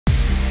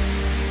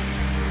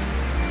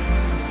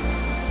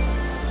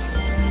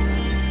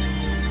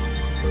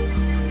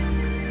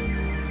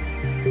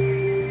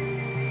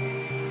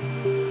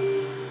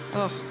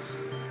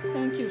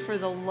for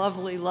the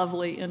lovely,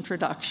 lovely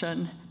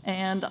introduction.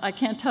 And I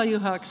can't tell you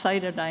how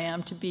excited I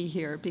am to be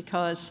here,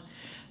 because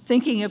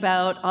thinking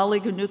about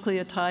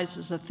oligonucleotides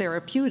as a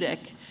therapeutic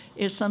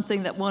is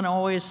something that one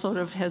always sort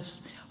of has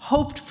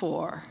hoped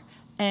for.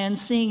 And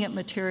seeing it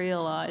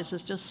materialize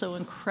is just so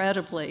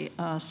incredibly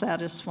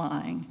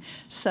satisfying.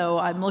 So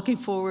I'm looking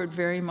forward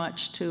very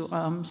much to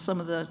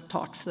some of the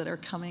talks that are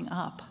coming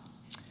up.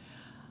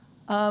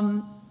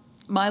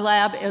 My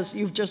lab, as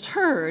you've just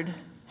heard,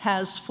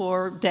 has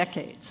for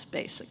decades,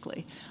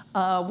 basically,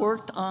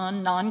 worked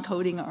on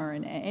non-coding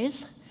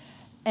RNAs.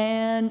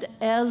 And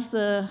as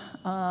the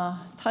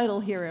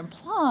title here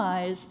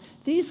implies,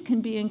 these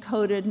can be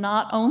encoded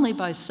not only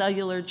by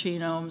cellular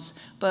genomes,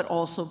 but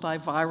also by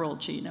viral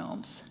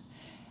genomes.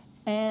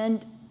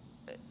 And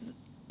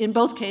in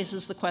both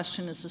cases, the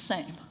question is the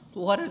same.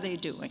 What are they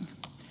doing?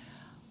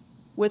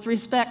 With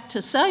respect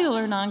to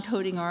cellular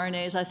non-coding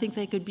RNAs, I think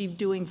they could be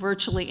doing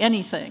virtually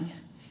anything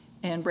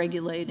and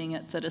regulating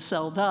it that a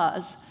cell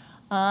does.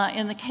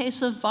 In the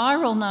case of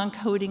viral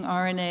non-coding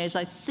RNAs,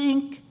 I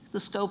think the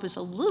scope is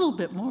a little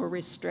bit more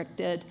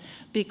restricted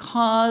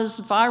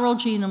because viral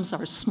genomes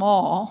are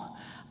small,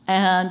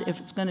 and if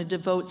it's going to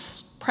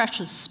devote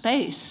precious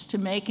space to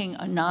making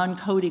a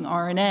non-coding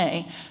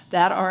RNA,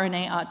 that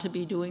RNA ought to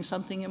be doing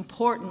something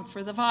important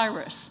for the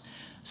virus.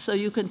 So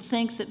you can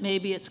think that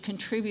maybe it's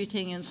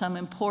contributing in some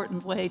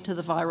important way to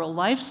the viral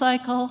life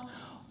cycle,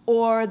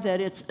 or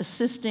that it's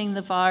assisting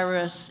the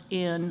virus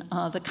in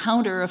the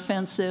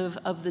counteroffensive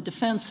of the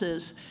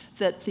defenses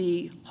that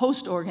the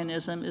host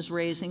organism is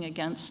raising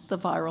against the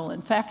viral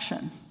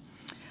infection.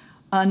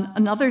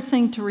 Another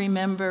thing to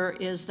remember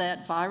is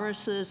that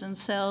viruses and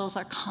cells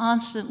are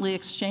constantly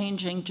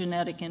exchanging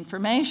genetic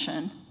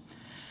information.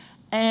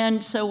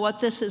 And so what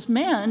this has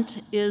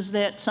meant is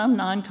that some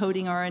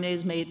non-coding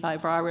RNAs made by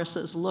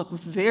viruses look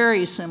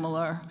very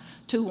similar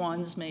to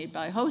ones made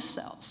by host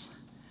cells.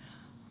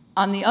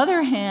 On the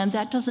other hand,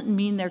 that doesn't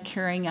mean they're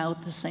carrying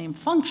out the same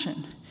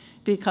function,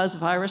 because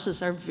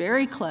viruses are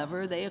very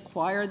clever. They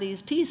acquire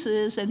these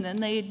pieces, and then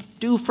they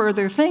do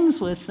further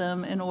things with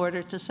them in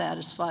order to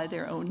satisfy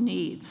their own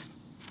needs.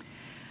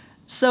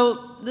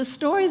 So the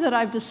story that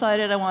I've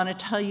decided I want to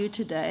tell you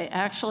today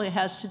actually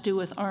has to do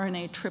with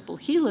RNA triple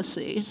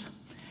helices,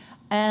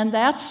 and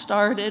that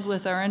started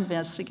with our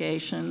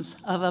investigations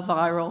of a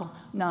viral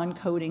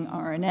non-coding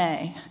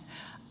RNA.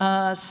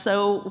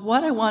 So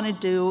what I want to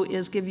do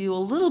is give you a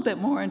little bit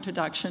more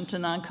introduction to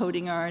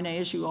non-coding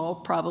RNAs. You all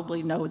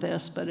probably know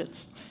this, but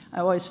I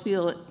always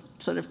feel it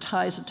sort of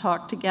ties the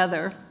talk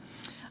together.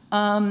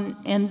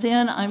 And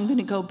then I'm going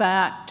to go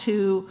back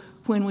to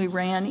when we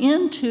ran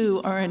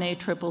into RNA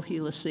triple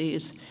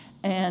helices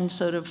and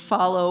sort of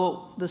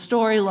follow the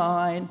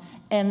storyline,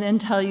 and then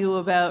tell you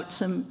about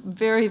some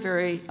very,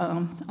 very,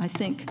 I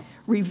think,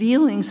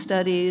 revealing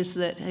studies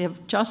that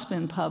have just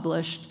been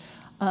published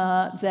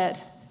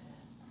that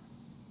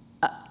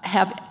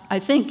have, I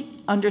think,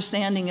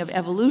 understanding of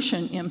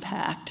evolution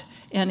impact.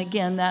 And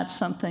again, that's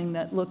something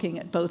that looking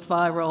at both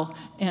viral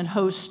and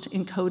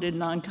host-encoded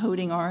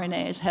non-coding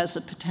RNAs has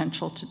the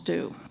potential to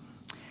do.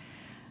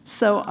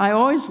 So I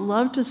always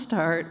love to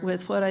start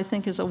with what I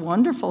think is a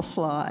wonderful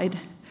slide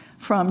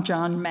from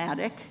John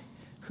Maddock,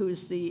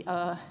 who's the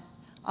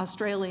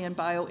Australian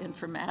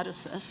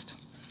bioinformaticist.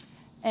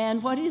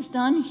 And what he's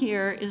done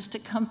here is to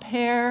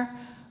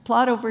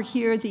plot over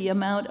here the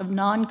amount of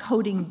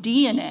non-coding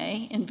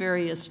DNA in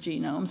various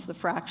genomes, the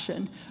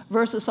fraction,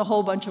 versus a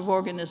whole bunch of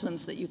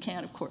organisms that you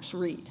can't, of course,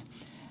 read.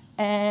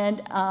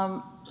 And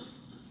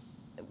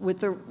with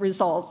the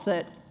result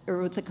that, or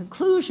with the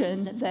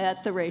conclusion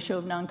that the ratio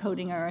of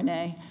non-coding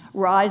RNA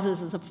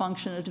rises as a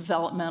function of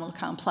developmental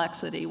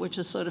complexity, which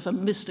is sort of a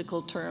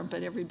mystical term,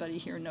 but everybody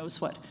here knows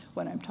what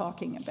I'm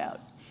talking about.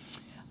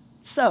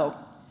 So,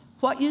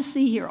 what you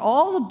see here,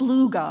 all the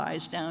blue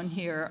guys down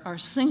here are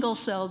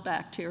single-celled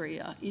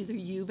bacteria, either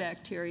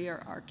eubacteria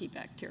or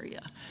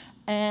archaebacteria.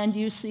 And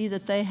you see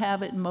that they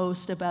have at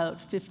most about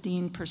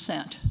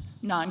 15%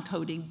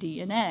 non-coding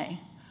DNA.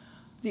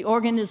 The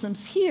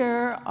organisms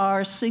here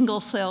are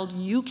single-celled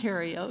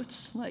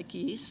eukaryotes, like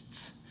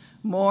yeasts,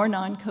 more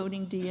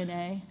non-coding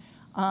DNA.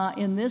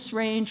 In this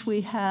range, we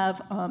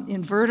have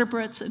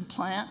invertebrates and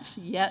plants,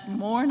 yet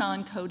more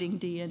non-coding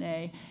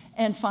DNA.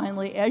 And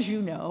finally, as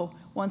you know,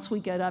 once we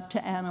get up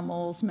to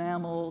animals,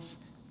 mammals,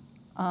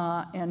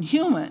 and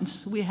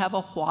humans, we have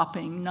a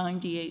whopping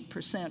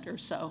 98% or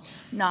so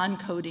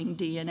non-coding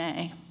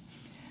DNA.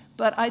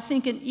 But I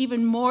think an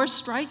even more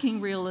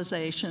striking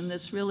realization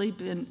that's really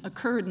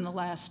occurred in the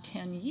last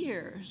 10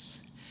 years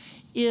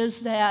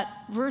is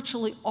that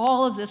virtually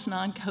all of this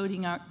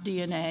non-coding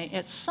DNA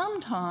at some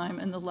time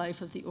in the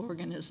life of the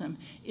organism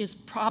is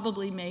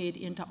probably made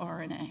into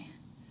RNA.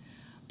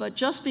 But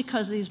just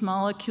because these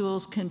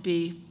molecules can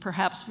be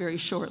perhaps very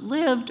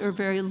short-lived or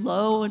very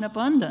low in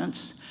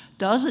abundance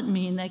doesn't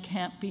mean they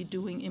can't be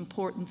doing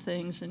important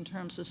things in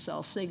terms of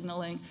cell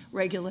signaling,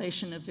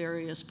 regulation of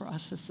various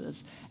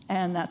processes.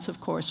 And that's, of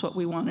course, what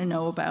we want to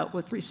know about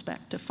with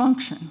respect to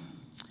function.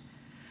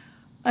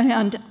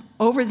 And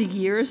over the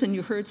years, and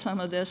you heard some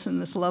of this in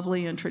this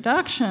lovely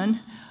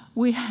introduction,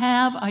 we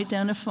have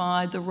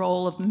identified the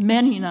role of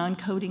many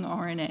non-coding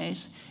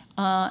RNAs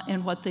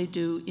and what they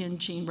do in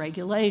gene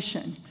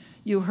regulation.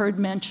 You heard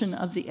mention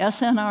of the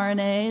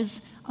snRNAs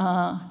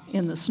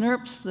in the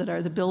SNRPs that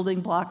are the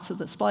building blocks of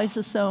the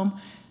spliceosome,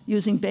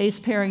 using base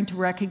pairing to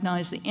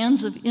recognize the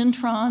ends of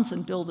introns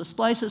and build a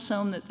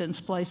spliceosome that then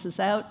splices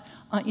out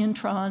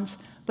introns.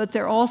 But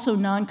there are also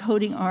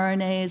non-coding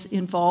RNAs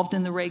involved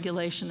in the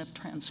regulation of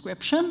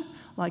transcription,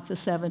 like the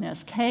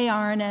 7sk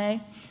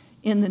RNA.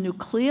 In the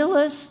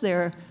nucleolus,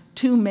 there are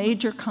two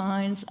major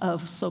kinds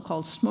of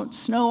so-called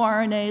SNO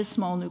RNAs,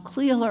 small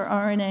nucleolar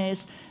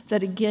RNAs,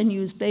 that again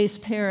use base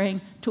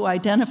pairing to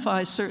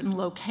identify certain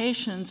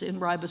locations in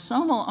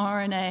ribosomal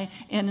RNA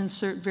and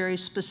insert very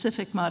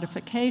specific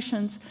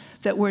modifications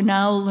that we're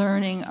now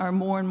learning are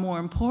more and more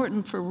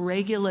important for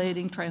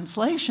regulating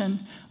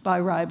translation by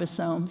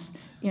ribosomes.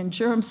 In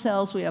germ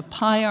cells, we have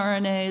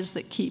piRNAs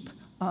that keep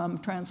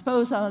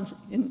transposons,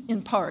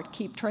 in part,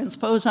 keep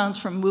transposons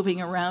from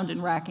moving around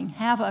and racking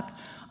havoc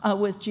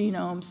with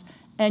genomes.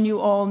 And you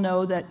all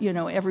know that,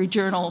 every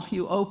journal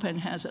you open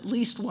has at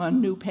least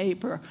one new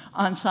paper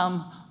on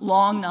some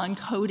long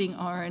non-coding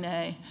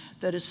RNA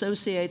that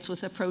associates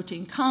with a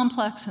protein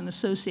complex and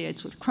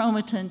associates with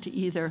chromatin to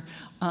either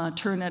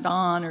turn it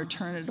on or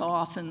turn it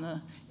off in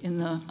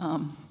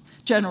the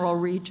general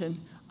region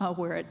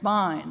where it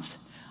binds.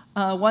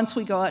 Once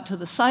we go out to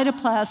the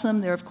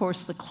cytoplasm, there are, of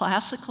course, the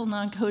classical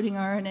non-coding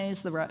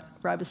RNAs, the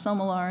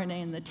ribosomal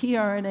RNA and the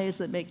tRNAs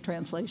that make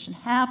translation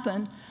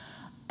happen.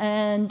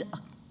 And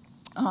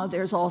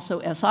there's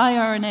also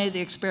siRNA,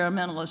 the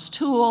experimentalist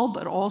tool,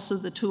 but also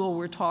the tool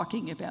we're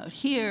talking about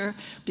here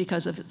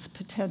because of its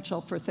potential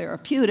for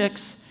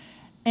therapeutics.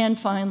 And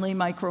finally,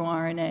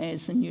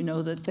 microRNAs, and you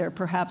know that there are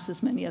perhaps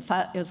as many as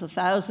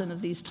 1,000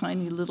 of these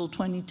tiny little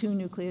 22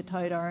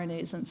 nucleotide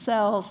RNAs in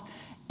cells.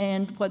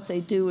 And what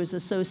they do is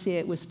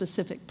associate with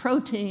specific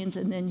proteins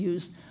and then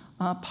use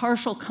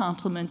partial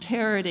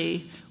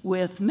complementarity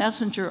with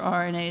messenger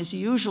RNAs,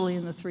 usually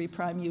in the 3'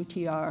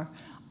 UTR,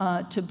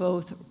 to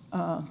both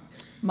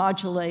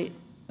modulate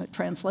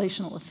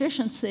translational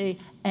efficiency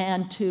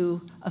and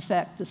to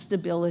affect the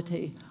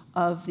stability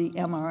of the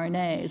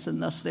mRNAs,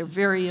 and thus they're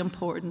very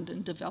important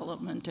in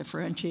development,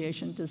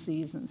 differentiation,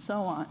 disease, and so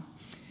on.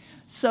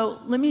 So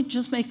let me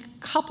just make a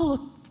couple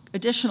of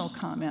additional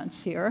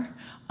comments here.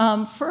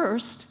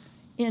 First,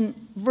 in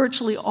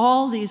virtually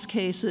all these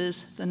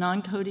cases, the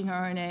non-coding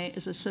RNA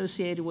is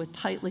associated with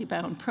tightly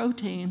bound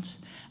proteins,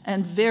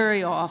 and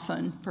very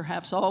often,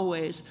 perhaps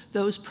always,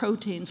 those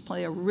proteins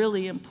play a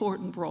really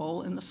important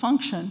role in the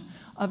function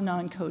of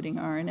non-coding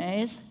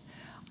RNAs.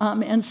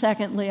 And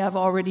secondly, I've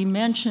already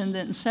mentioned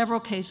that in several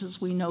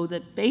cases we know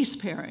that base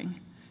pairing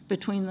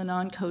between the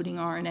non-coding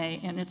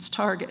RNA and its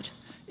target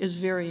is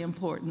very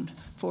important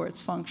for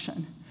its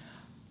function.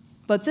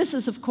 But this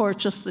is, of course,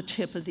 just the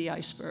tip of the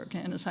iceberg.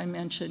 And as I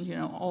mentioned,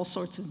 all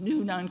sorts of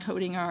new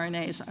non-coding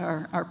RNAs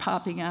are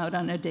popping out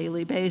on a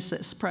daily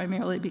basis,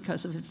 primarily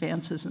because of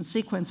advances in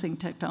sequencing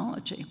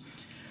technology.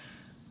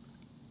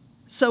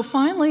 So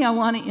finally, I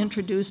want to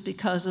introduce,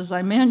 because as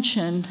I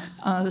mentioned,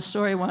 the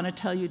story I want to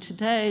tell you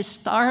today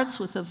starts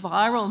with a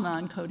viral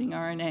non-coding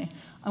RNA.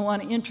 I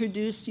want to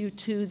introduce you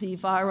to the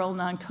viral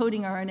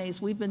non-coding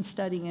RNAs we've been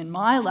studying in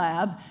my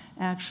lab,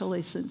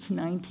 actually since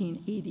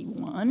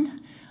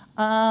 1981.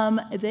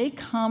 They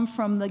come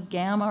from the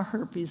gamma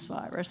herpes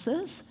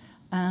viruses,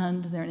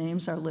 and their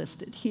names are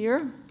listed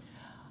here.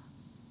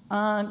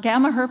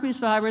 Gamma herpes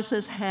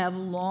viruses have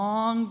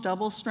long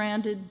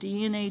double-stranded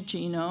DNA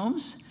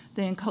genomes.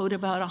 They encode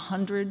about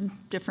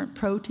 100 different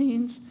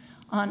proteins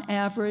on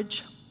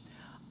average.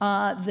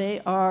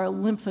 They are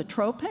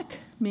lymphotropic,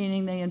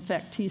 meaning they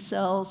infect T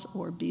cells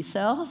or B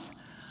cells.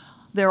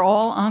 They're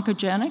all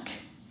oncogenic.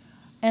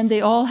 And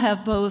they all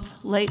have both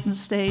latent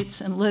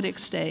states and lytic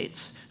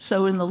states.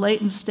 So in the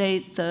latent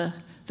state, the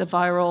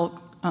viral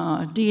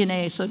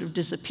DNA sort of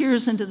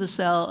disappears into the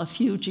cell, a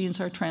few genes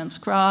are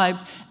transcribed,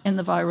 and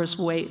the virus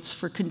waits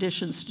for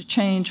conditions to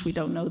change. We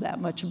don't know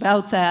that much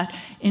about that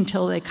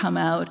until they come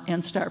out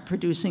and start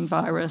producing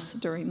virus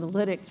during the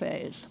lytic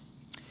phase.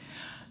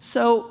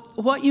 So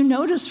what you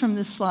notice from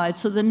this slide,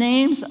 so the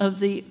names of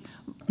the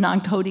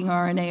non-coding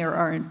RNA or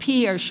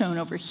RNP are shown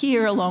over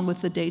here, along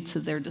with the dates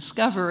of their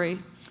discovery.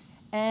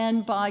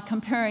 And by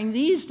comparing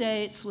these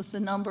dates with the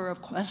number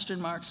of question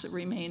marks that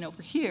remain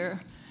over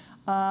here,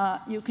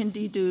 you can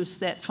deduce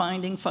that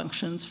finding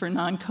functions for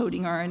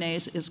non-coding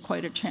RNAs is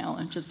quite a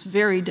challenge. It's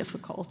very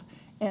difficult,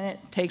 and it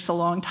takes a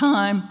long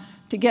time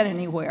to get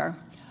anywhere.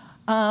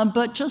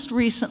 But just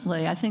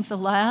recently, I think the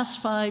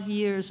last 5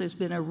 years, there's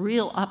been a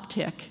real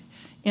uptick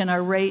in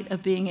our rate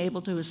of being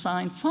able to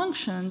assign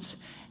functions.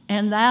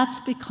 And that's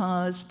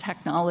because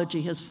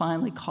technology has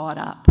finally caught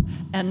up.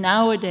 And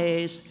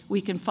nowadays,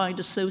 we can find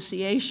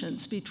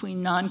associations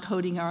between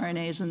non-coding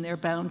RNAs and their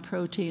bound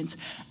proteins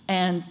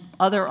and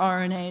other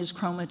RNAs,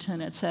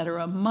 chromatin, et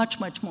cetera,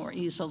 much, much more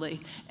easily.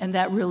 And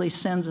that really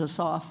sends us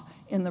off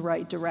in the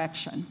right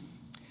direction.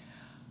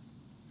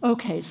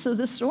 Okay, so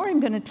the story I'm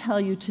going to tell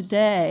you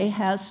today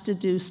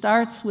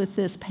starts with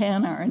this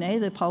pan-RNA,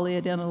 the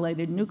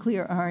polyadenylated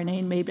nuclear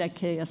RNA made by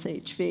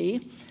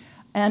KSHV.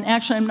 And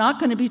actually, I'm not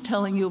going to be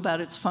telling you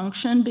about its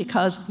function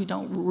because we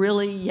don't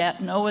really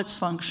yet know its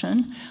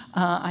function.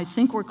 I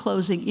think we're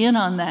closing in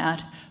on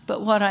that.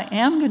 But what I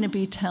am going to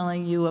be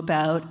telling you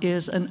about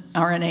is an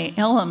RNA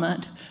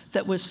element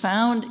that was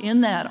found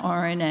in that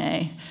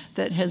RNA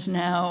that has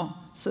now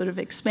sort of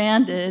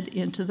expanded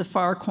into the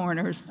far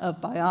corners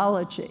of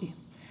biology.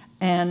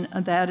 And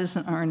that is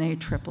an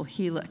RNA triple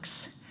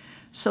helix.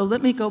 So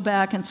let me go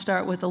back and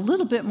start with a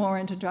little bit more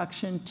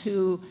introduction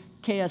to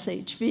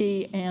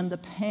KSHV and the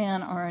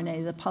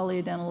pan-RNA, the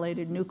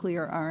polyadenylated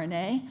nuclear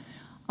RNA.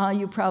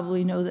 You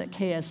probably know that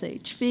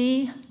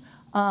KSHV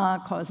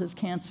causes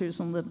cancers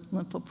and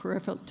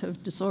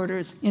lymphoproliferative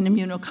disorders in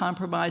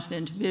immunocompromised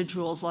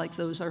individuals like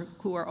those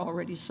who are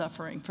already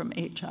suffering from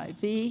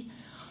HIV,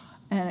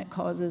 and it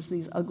causes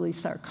these ugly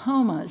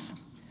sarcomas.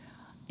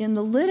 In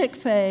the lytic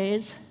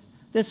phase,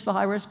 this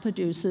virus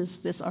produces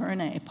this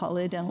RNA,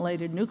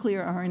 polyadenylated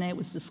nuclear RNA. It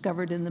was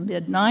discovered in the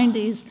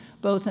mid-90s,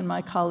 both in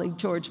my colleague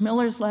George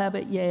Miller's lab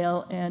at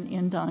Yale and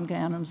in Don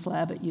Gannam's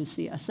lab at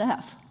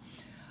UCSF.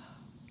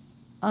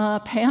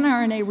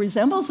 Pan-RNA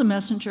resembles a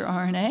messenger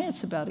RNA.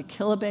 It's about a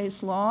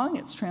kilobase long.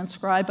 It's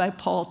transcribed by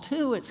Pol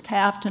II. It's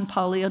capped and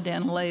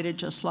polyadenylated,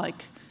 just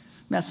like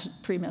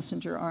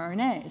pre-messenger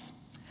RNAs.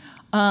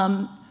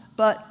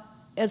 But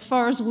as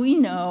far as we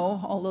know,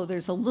 although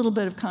there's a little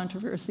bit of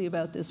controversy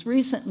about this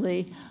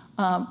recently,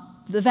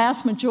 the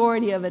vast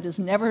majority of it is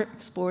never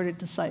exported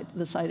to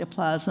the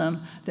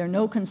cytoplasm. There are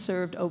no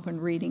conserved open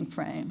reading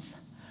frames.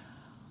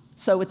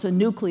 So it's a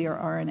nuclear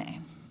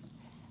RNA.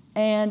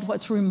 And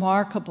what's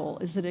remarkable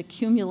is that it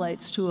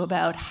accumulates to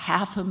about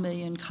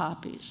 500,000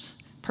 copies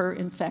per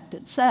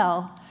infected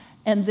cell,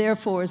 and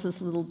therefore, as this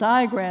little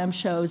diagram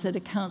shows, it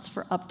accounts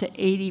for up to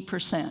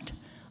 80%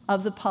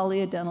 of the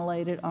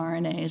polyadenylated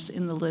RNAs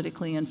in the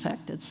lytically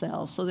infected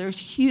cells. So there's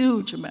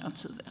huge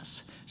amounts of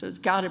this. So it's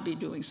got to be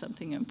doing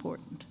something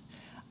important.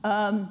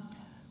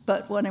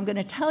 But what I'm going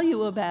to tell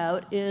you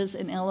about is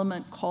an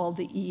element called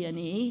the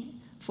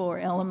ENE,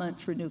 element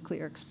for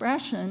nuclear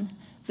expression,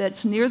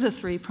 that's near the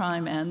 3'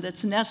 end,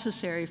 that's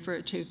necessary for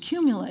it to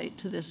accumulate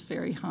to this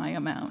very high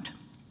amount.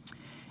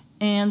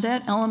 And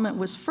that element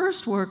was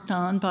first worked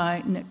on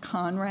by Nick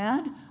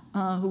Conrad,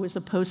 who was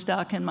a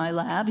postdoc in my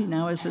lab. He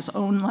now has his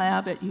own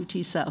lab at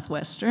UT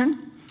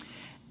Southwestern.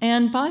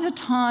 And by the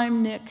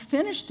time Nick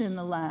finished in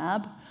the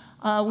lab,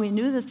 we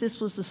knew that this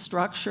was the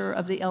structure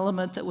of the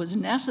element that was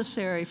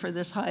necessary for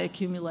this high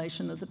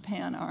accumulation of the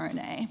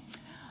pan-RNA.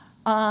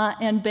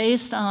 And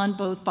based on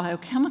both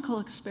biochemical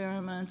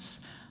experiments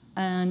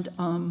and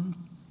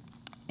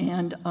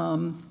in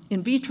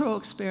vitro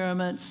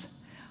experiments,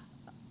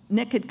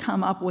 Nick had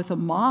come up with a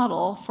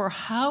model for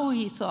how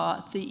he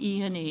thought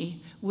the ENE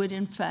would,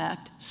 in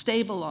fact,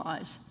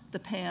 stabilize the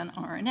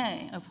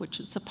pan-RNA of which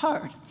it's a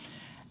part.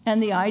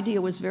 And the idea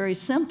was very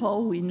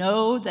simple. We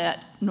know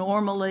that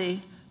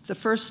normally the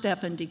first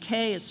step in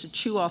decay is to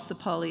chew off the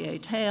poly-A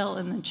tail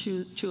and then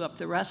chew up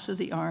the rest of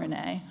the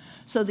RNA.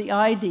 So the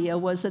idea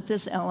was that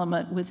this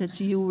element, with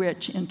its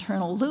U-rich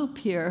internal loop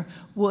here,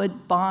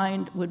 would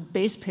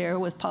base pair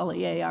with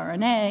poly-A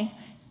RNA,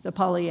 the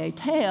poly-A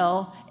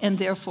tail, and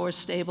therefore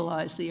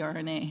stabilize the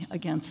RNA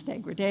against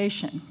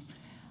degradation.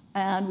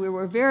 And we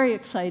were very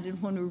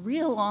excited when we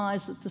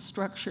realized that the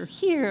structure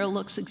here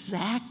looks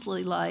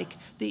exactly like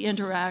the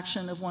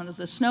interaction of one of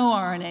the SNO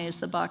RNAs,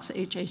 the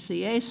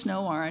BoxHACA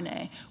SNO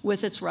RNA,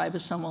 with its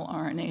ribosomal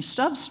RNA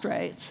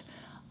substrates.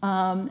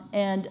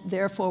 And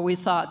therefore, we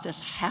thought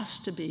this has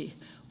to be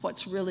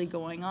what's really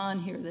going on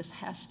here. This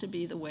has to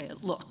be the way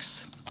it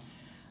looks.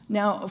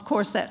 Now, of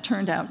course, that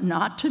turned out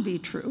not to be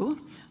true,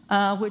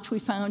 which we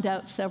found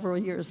out several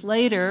years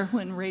later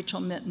when Rachel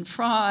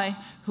Mitten-Fry,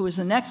 who was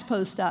the next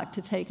postdoc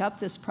to take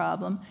up this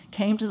problem,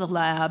 came to the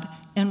lab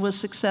and was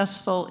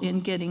successful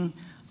in getting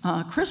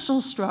crystal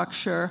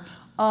structure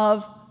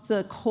of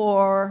the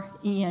core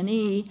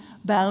ENE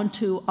bound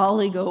to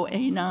oligo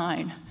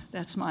A9.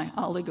 That's my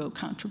oligo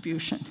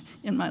contribution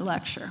in my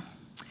lecture.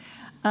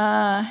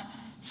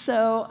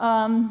 So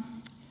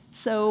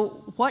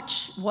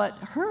what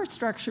her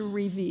structure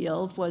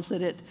revealed was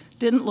that it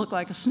didn't look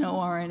like a SNO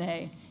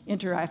RNA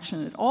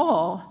interaction at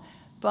all,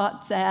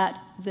 but that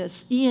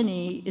this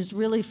ENE is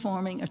really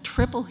forming a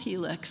triple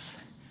helix,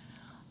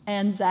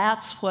 and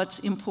that's what's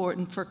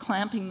important for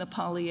clamping the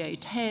poly-A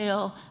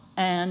tail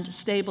and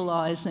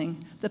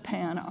stabilizing the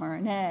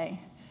pan-RNA.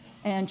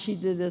 And she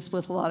did this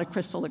with a lot of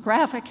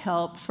crystallographic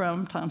help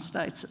from Tom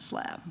Steitz's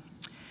lab.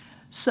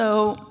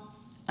 So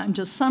I'm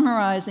just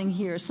summarizing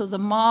here. So the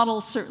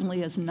model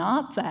certainly is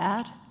not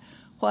that.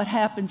 What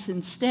happens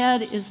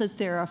instead is that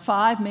there are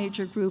 5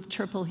 major group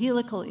triple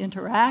helical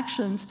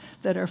interactions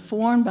that are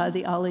formed by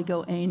the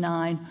oligo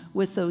A9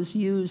 with those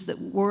U's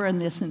that were in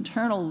this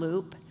internal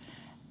loop.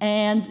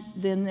 And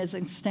then there's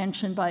an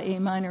extension by A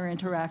minor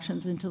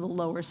interactions into the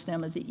lower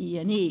stem of the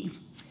ENE.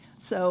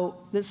 So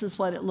this is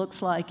what it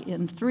looks like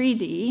in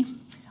 3D.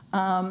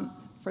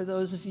 for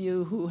those of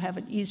you who have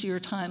an easier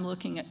time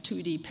looking at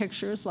 2D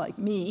pictures like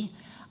me,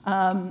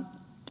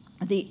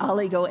 the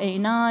oligo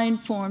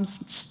A9 forms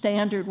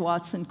standard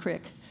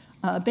Watson-Crick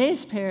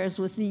base pairs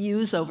with the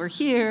U's over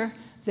here.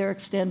 They're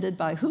extended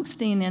by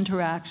Hooke-Steen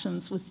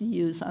interactions with the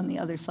U's on the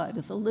other side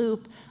of the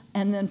loop,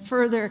 and then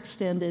further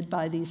extended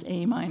by these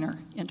A minor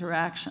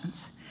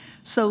interactions.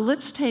 So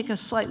let's take a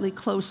slightly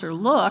closer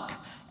look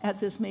at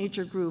this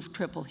major groove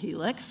triple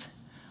helix.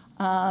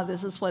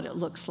 This is what it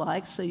looks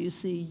like. So you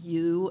see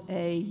U,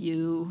 A,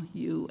 U,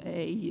 U,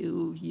 A,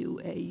 U,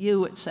 U, A,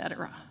 U, et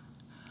cetera.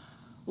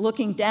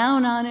 Looking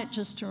down on it,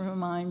 just to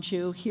remind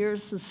you,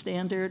 here's the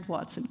standard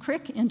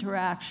Watson-Crick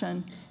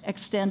interaction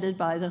extended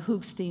by the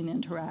Hooke-Steen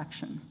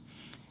interaction.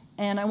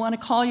 And I want to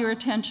call your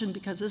attention,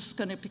 because this is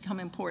going to become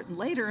important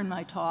later in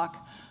my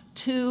talk,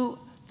 to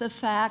the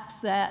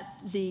fact that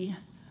the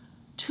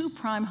 2'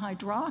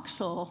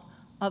 hydroxyl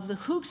of the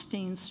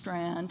Hooke-Steen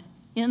strand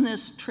in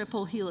this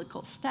triple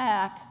helical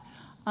stack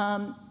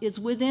is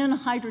within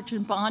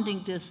hydrogen bonding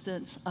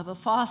distance of a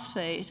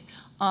phosphate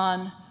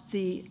on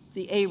the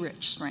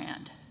A-rich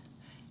strand.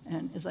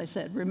 And as I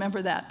said,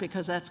 remember that,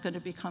 because that's going to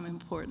become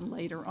important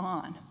later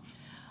on.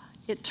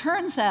 It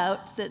turns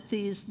out that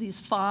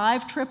these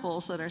 5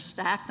 triples that are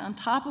stacked on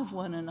top of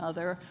one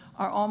another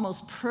are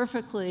almost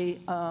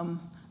perfectly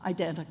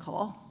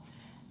identical.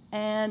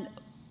 And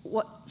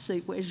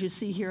so as you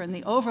see here in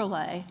the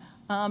overlay,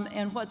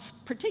 and what's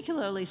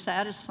particularly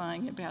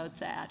satisfying about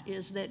that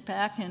is that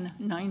back in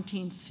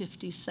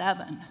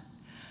 1957,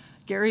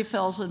 Gary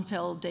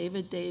Felsenfeld,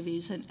 David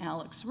Davies, and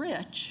Alex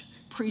Rich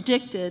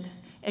predicted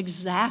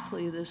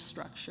exactly this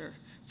structure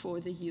for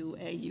the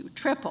UAU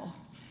triple.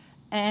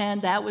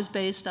 And that was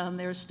based on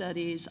their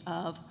studies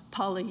of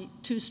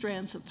 2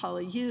 strands of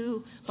poly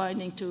U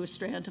binding to a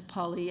strand of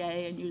poly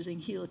A and using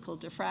helical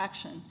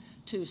diffraction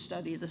to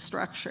study the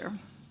structure.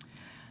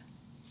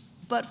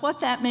 But what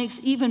that makes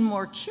even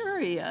more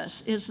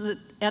curious is that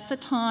at the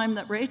time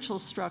that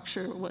Rachel's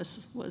structure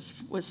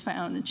was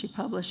found and she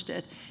published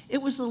it,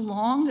 it was the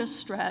longest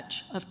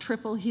stretch of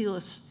triple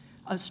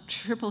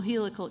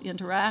helical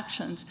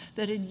interactions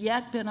that had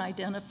yet been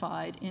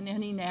identified in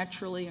any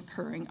naturally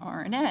occurring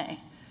RNA.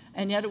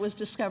 And yet it was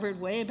discovered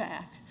way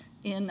back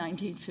in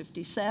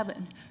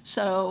 1957.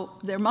 So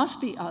there must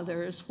be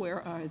others.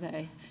 Where are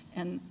they?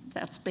 And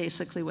that's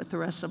basically what the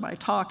rest of my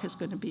talk is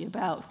going to be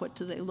about. What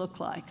do they look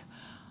like?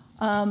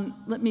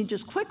 Let me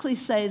just quickly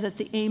say that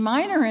the A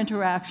minor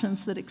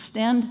interactions that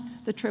extend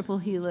the triple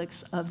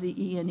helix of the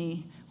E and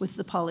E with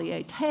the poly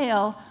A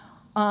tail,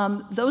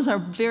 those are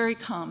very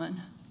common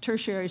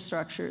tertiary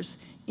structures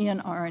in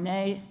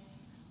RNA.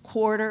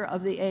 Quarter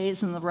of the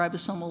A's in the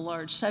ribosomal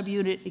large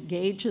subunit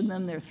engage in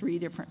them. There are 3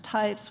 different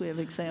types. We have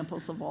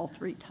examples of all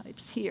 3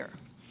 types here.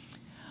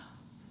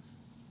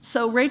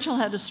 So Rachel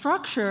had a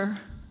structure,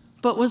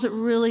 but was it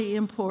really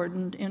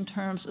important in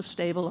terms of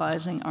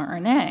stabilizing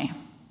RNA?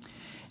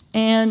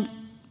 And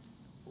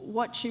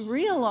what she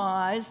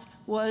realized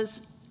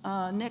was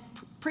Nick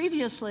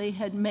previously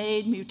had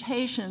made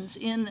mutations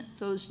in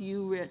those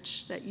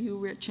that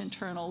U-rich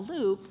internal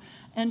loop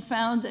and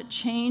found that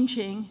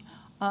changing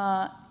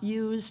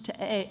U's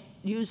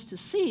to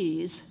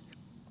C's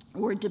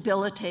were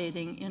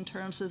debilitating in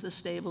terms of the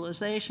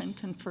stabilization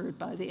conferred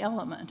by the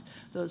element.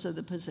 Those are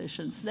the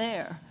positions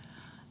there.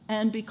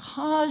 And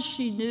because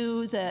she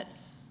knew that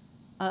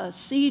a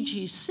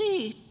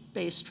CGC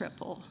base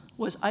triple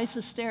was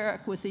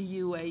isosteric with a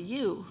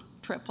UAU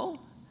triple,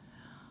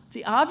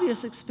 the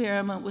obvious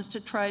experiment was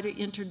to try to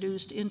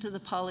introduce into the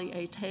poly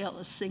A tail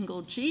a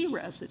single G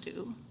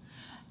residue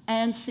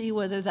and see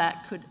whether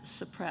that could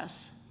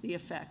suppress the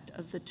effect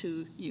of the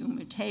 2 U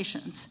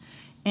mutations.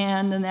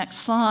 And the next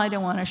slide I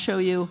want to show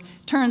you,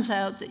 turns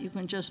out that you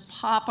can just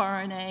pop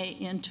RNA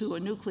into a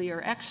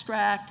nuclear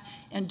extract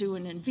and do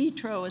an in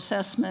vitro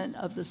assessment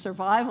of the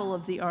survival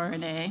of the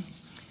RNA.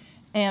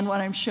 And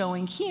what I'm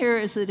showing here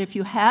is that if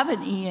you have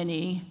an E and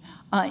E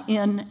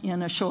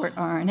in a short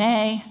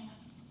RNA,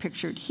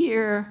 pictured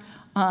here,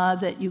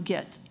 that you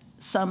get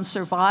some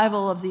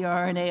survival of the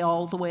RNA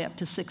all the way up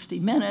to 60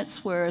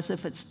 minutes, whereas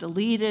if it's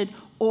deleted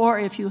or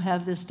if you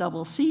have this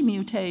double C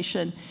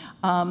mutation,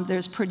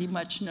 there's pretty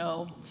much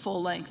no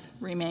full length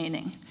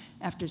remaining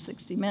after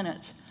 60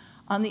 minutes.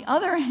 On the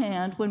other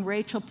hand, when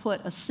Rachel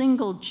put a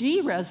single G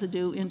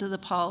residue into the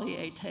poly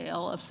A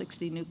tail of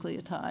 60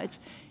 nucleotides,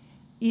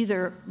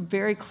 either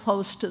very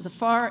close to the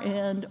far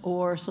end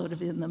or sort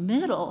of in the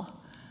middle,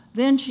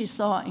 then she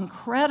saw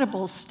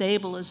incredible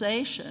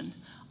stabilization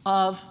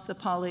of the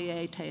poly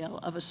A tail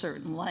of a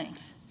certain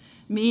length,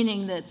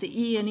 meaning that the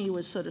E and E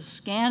was sort of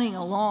scanning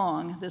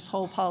along this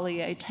whole poly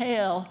A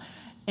tail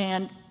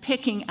and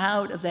picking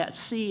out of that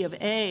sea of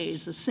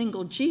A's the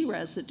single G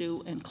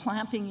residue and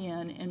clamping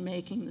in and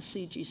making the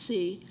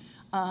CGC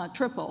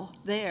triple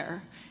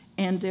there,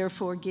 and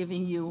therefore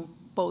giving you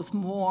both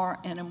more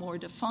and a more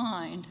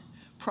defined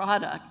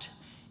product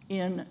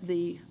in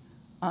the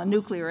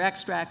nuclear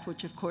extract,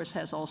 which of course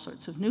has all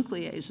sorts of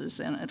nucleases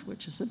in it,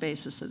 which is the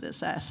basis of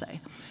this assay.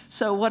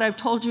 So what I've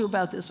told you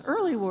about this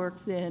early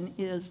work then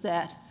is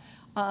that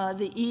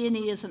The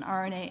E&E is an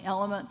RNA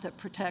element that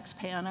protects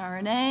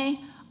pan-RNA.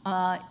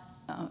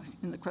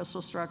 In the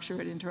crystal structure,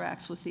 it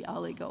interacts with the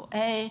oligo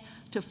A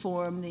to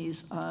form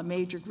these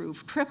major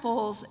groove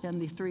triples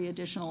and the 3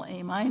 additional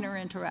A minor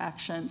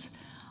interactions.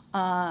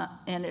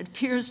 And it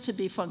appears to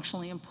be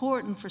functionally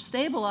important for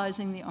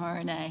stabilizing the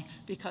RNA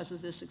because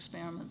of this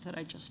experiment that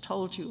I just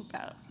told you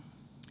about.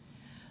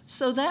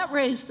 So that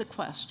raised the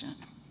question,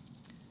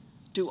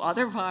 do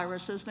other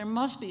viruses, there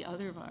must be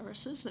other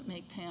viruses that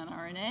make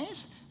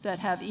pan-RNAs that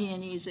have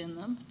E&Es in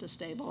them to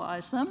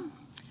stabilize them.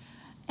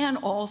 And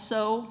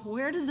also,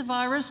 where did the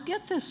virus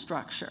get this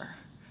structure?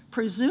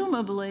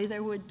 Presumably,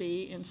 there would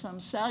be in some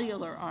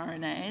cellular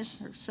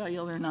RNAs, or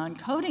cellular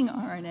non-coding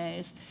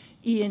RNAs,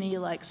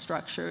 E&E-like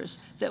structures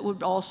that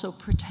would also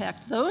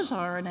protect those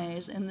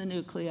RNAs in the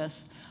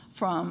nucleus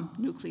from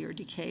nuclear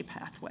decay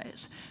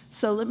pathways.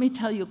 So let me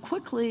tell you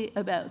quickly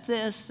about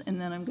this,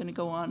 and then I'm going to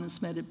go on and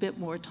spend a bit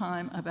more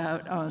time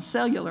about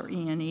cellular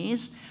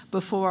E&Es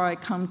before I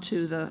come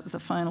to the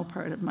final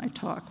part of my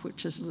talk,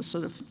 which is the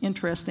sort of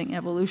interesting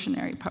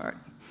evolutionary part.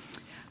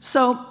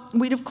 So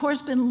we'd, of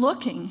course, been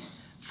looking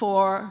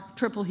for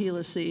triple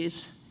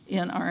helices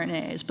in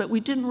RNAs, but we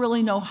didn't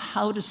really know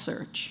how to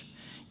search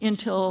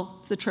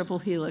until the triple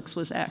helix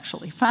was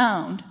actually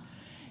found.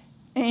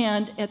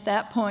 And at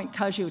that point,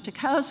 Kazuo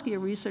Takowski, a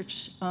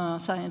research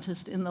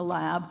scientist in the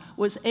lab,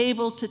 was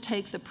able to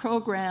take the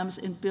programs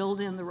and build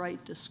in the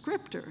right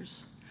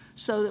descriptors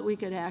so that we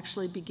could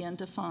actually begin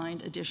to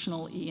find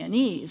additional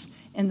E&Es.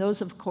 And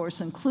those, of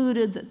course,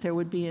 included that there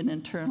would be an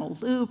internal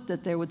loop,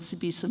 that there would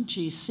be some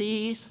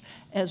GCs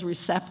as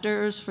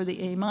receptors for the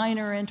A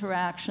minor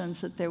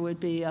interactions, that there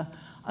would be a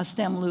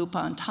stem loop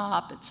on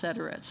top, et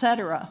cetera, et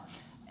cetera.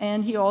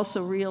 And he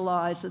also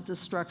realized that the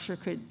structure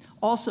could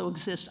also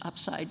exist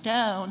upside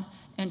down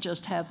and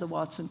just have the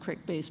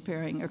Watson-Crick base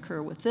pairing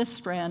occur with this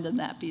strand and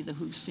that be the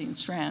Hoogstein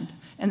strand,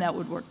 and that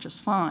would work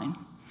just fine.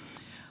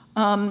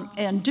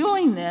 And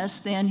doing this,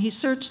 then he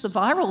searched the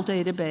viral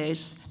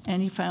database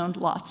and he found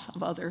lots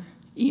of other,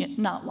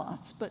 not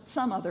lots, but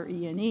some other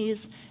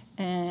E&Es,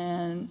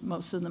 and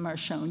most of them are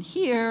shown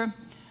here.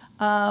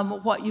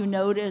 What you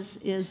notice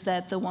is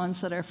that the ones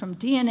that are from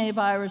DNA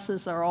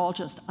viruses are all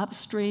just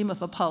upstream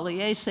of a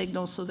poly-A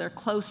signal, so they're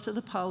close to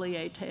the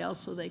poly-A tail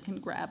so they can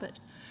grab it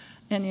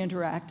and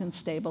interact and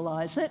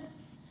stabilize it.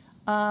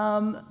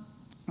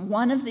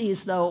 One of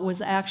these, though,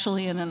 was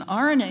actually in an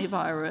RNA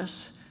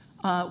virus,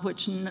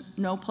 which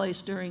no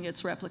place during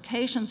its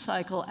replication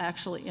cycle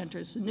actually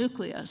enters the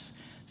nucleus.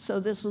 So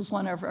this was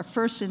one of our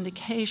first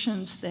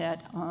indications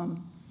that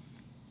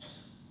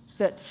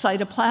that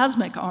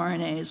cytoplasmic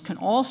RNAs can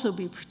also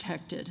be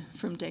protected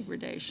from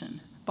degradation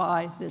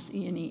by this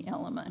E&E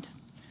element.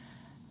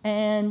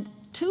 And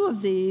 2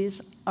 of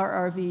these,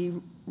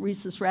 RRV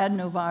rhesus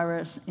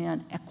radenovirus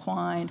and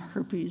equine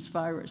herpes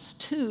virus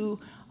 2,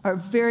 are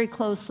very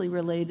closely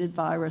related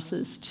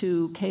viruses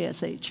to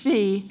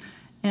KSHV.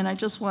 And I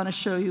just want to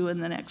show you in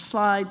the next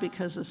slide,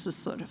 because this is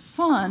sort of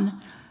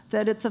fun,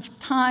 that at the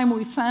time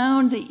we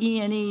found the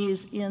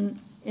E&Es in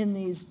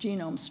these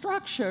genome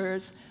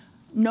structures,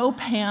 no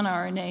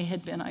pan-RNA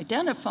had been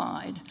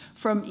identified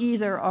from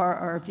either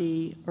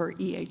RRV or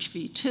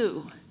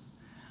EHV2.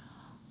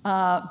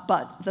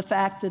 But the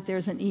fact that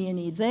there's an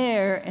E&E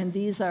there, and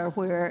these are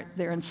where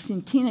they're in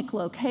syntenic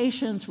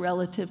locations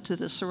relative to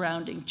the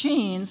surrounding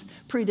genes,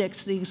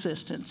 predicts the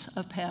existence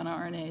of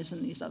pan-RNAs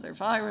in these other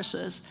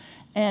viruses.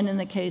 And in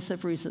the case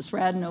of rhesus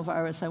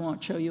radenovirus, I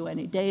won't show you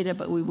any data,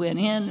 but we went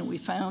in and we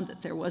found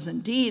that there was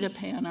indeed a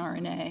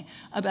pan-RNA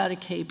about a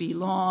kb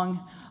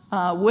long,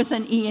 with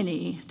an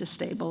E&E to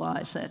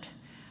stabilize it.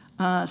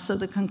 So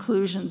the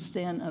conclusions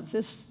then of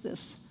this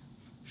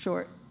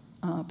short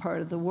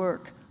part of the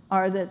work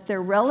are that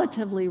they're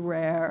relatively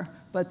rare,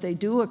 but they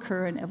do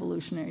occur in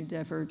evolutionary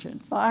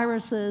divergent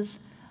viruses.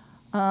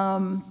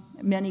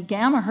 Many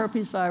gamma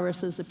herpes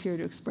viruses appear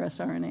to express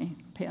RNA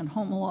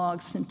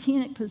pan-homologs,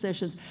 syntenic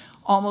positions,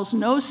 almost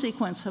no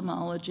sequence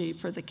homology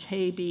for the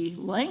kb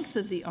length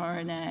of the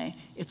RNA.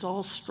 It's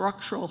all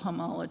structural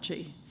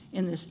homology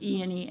in this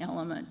E&E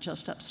element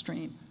just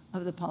upstream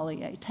of the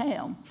poly-A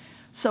tail.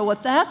 So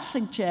what that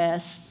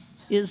suggests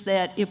is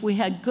that if we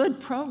had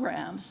good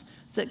programs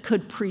that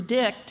could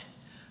predict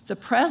the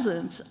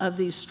presence of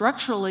these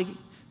structurally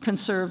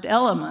conserved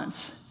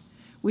elements,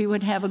 we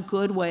would have a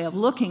good way of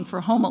looking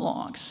for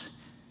homologs.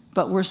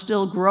 But we're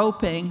still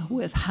groping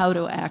with how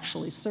to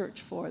actually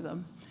search for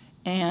them,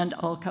 and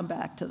I'll come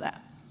back to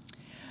that.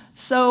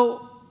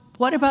 So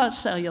what about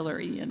cellular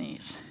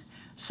E&Es?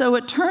 So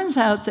it turns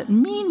out that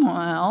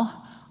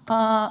meanwhile,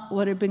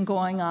 what had been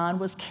going on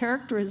was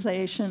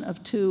characterization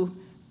of 2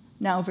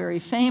 now very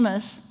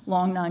famous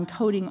long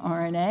non-coding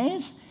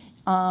RNAs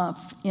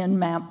in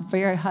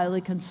very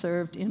highly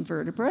conserved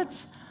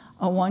invertebrates,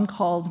 one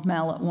called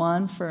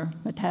MALAT1 for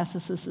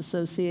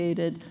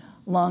metastasis-associated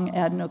lung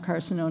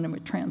adenocarcinoma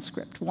with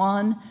transcript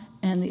 1,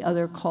 and the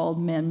other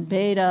called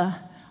MEN-beta,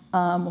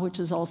 which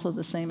is also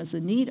the same as the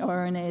neat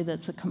RNA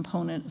that's a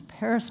component of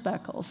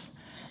paraspeckles.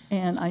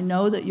 And I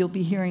know that you'll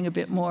be hearing a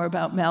bit more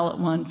about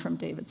mallet1 from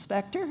David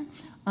Spector,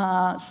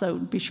 so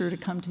be sure to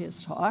come to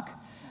his talk.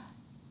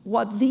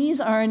 What these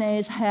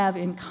RNAs have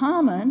in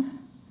common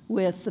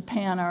with the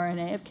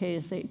pan-RNA of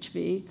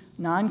KSHV,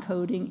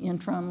 non-coding,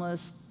 intronless,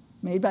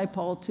 made by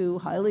Pol II,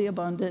 highly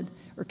abundant,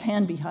 or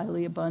can be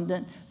highly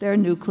abundant, they're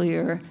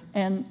nuclear,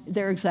 and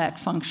their exact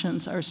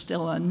functions are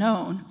still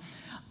unknown.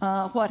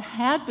 What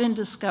had been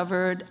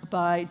discovered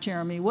by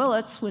Jeremy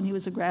Willits when he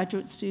was a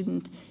graduate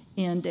student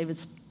in David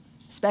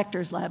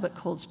Spector's lab at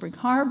Cold Spring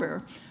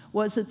Harbor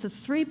was that the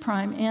 3'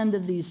 end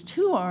of these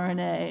two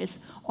RNAs,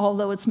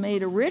 although it's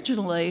made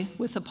originally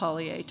with a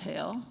poly-A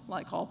tail,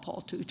 like all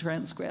Pol II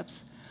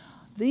transcripts,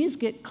 these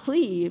get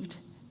cleaved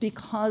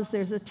because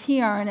there's a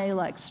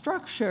tRNA-like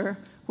structure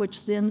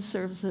which then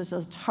serves as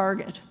a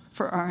target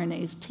for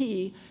RNase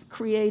P,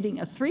 creating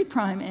a 3'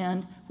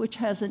 end which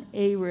has an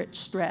A-rich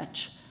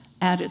stretch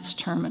at its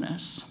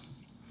terminus.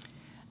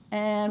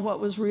 And what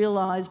was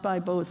realized by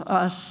both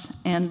us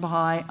and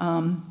by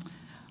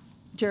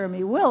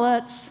Jeremy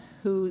Willits,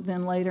 who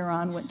then later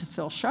on went to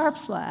Phil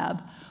Sharp's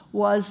lab,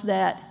 was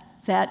that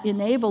that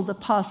enabled the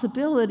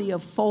possibility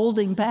of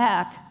folding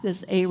back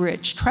this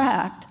A-rich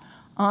tract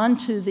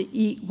onto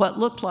the what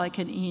looked like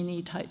an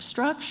E&E type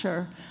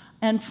structure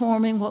and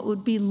forming what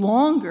would be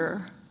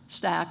longer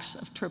stacks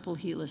of triple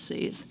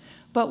helices,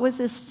 but with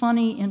this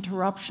funny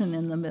interruption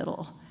in the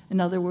middle. In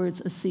other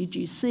words, a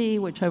CGC,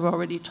 which I've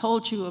already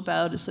told you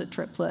about as a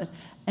triplet,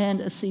 and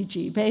a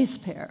CG base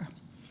pair.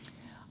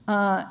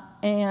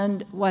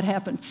 And what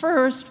happened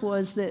first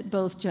was that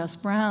both Jess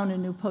Brown, a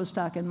new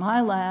postdoc in my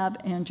lab,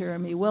 and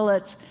Jeremy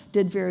Willits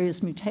did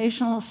various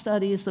mutational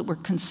studies that were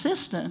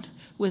consistent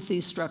with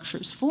these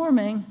structures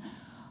forming.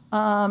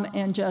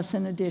 And Jess,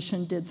 in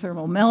addition, did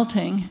thermal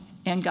melting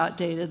and got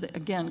data that,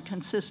 again,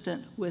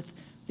 consistent with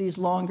these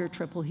longer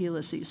triple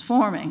helices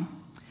forming.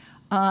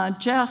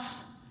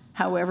 Jess,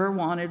 however,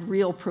 wanted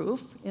real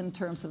proof in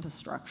terms of the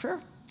structure.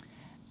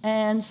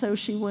 And so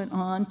she went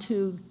on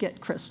to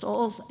get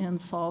crystals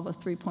and solve a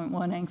 3.1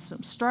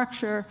 angstrom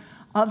structure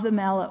of the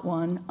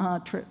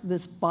mallet1,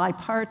 this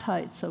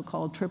bipartite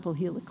so-called triple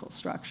helical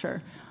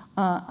structure,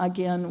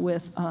 again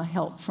with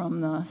help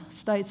from the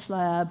Steitz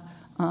lab.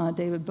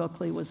 David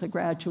Buckley was a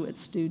graduate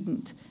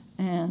student,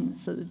 and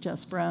so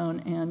Jess Brown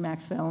and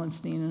Max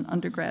Wallenstein, an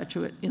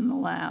undergraduate in the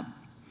lab.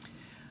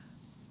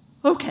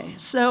 Okay,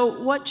 so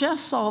what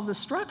Jess solved the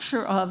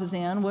structure of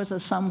then was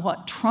a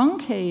somewhat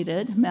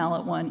truncated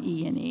mallet1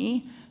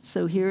 E&E.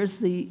 So here's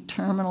the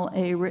terminal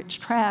A-rich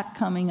tract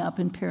coming up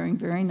and pairing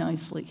very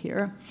nicely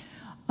here.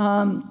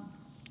 And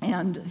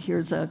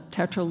here's a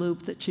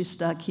tetraloop that she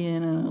stuck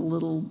in and a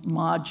little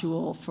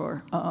module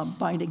for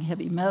binding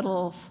heavy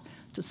metals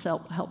to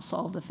help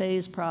solve the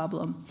phase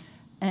problem.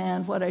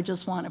 And what I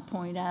just want to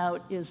point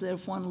out is that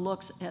if one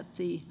looks at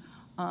the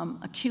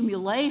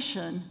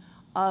accumulation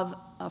of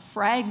a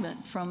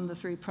fragment from the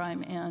 3'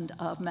 end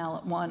of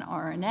mallet1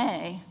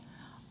 RNA,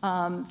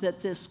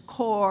 that this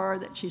core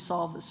that she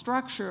solved the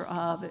structure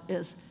of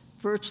is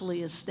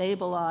virtually as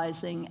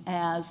stabilizing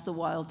as the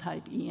wild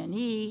type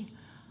E&E.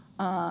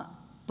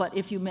 But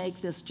if you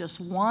make this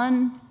just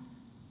one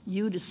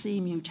U to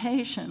C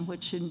mutation,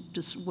 which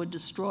would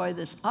destroy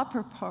this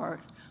upper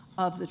part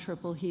of the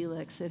triple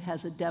helix, it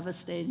has a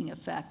devastating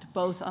effect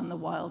both on the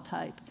wild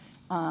type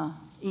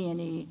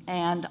E&E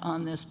and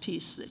on this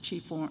piece that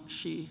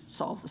she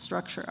solved the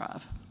structure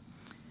of.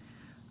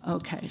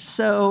 Okay,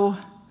 so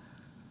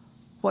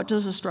what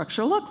does the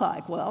structure look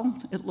like? Well,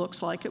 it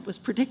looks like it was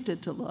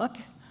predicted to look,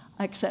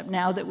 except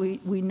now that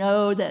we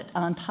know that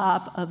on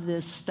top of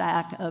this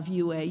stack of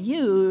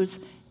UAUs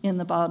in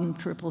the bottom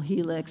triple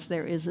helix,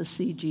 there is a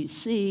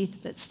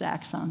CGC that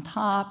stacks on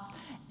top,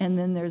 and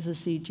then there's a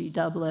CG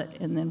doublet,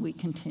 and then we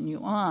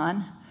continue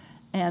on.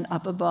 And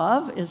up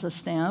above is a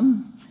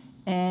stem,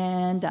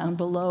 and down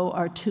below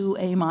are two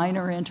A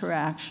minor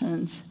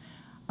interactions,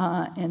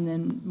 and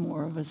then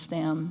more of a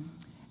stem.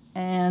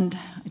 And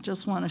I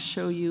just want to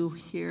show you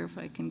here, if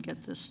I can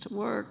get this to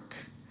work,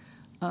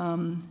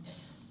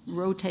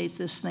 rotate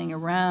this thing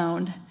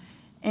around.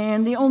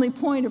 And the only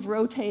point of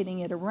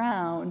rotating it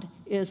around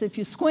is if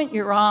you squint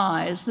your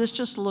eyes, this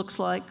just looks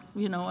like,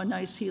 you know, a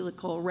nice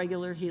helical,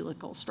 regular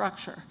helical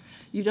structure.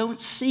 You don't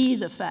see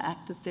the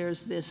fact that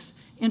there's this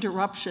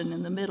interruption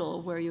in the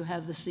middle where you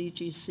have the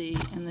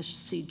CGC and the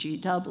CG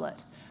doublet.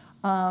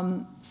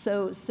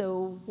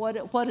 So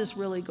what is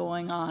really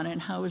going on,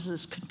 and how is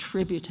this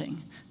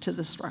contributing to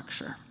the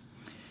structure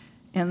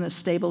and the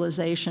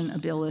stabilization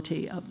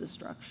ability of the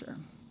structure?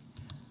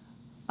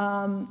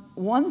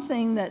 One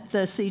thing that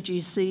the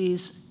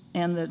CGCs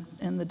and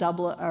the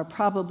doublet are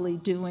probably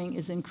doing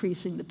is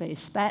increasing the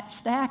base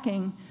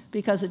stacking,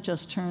 because it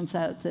just turns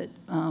out that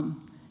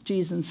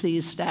G's and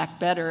C's stack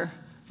better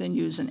than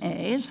U's and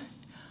A's.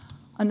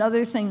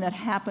 Another thing that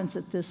happens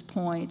at this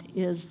point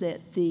is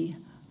that the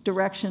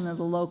direction of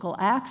the local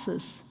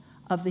axis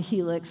of the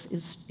helix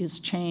is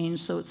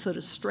changed, so it sort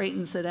of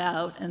straightens it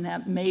out, and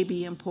that may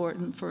be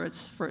important for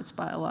its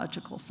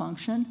biological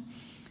function.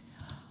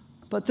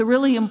 But the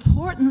really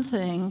important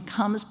thing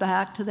comes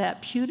back to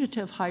that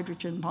putative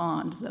hydrogen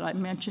bond that I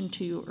mentioned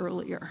to you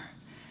earlier,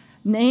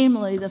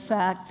 namely the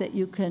fact that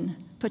you can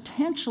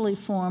potentially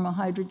form a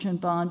hydrogen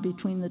bond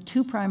between the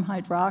 2'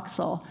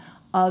 hydroxyl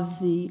of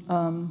the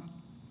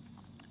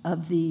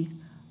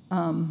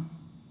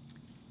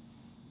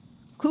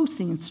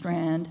leucine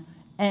strand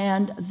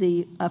and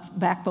the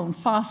backbone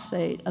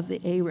phosphate of the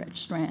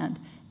A-rich strand.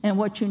 And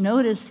what you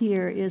notice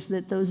here is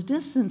that those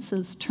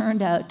distances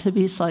turned out to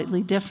be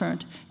slightly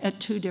different at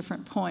 2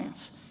 different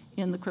points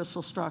in the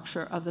crystal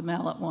structure of the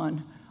mallet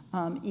 1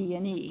 E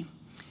and E.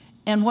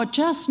 And what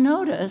Jess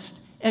noticed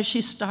as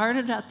she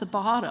started at the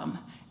bottom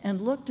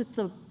and looked at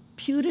the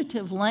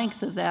putative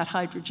length of that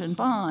hydrogen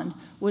bond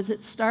was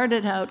it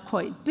started out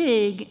quite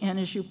big, and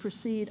as you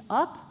proceed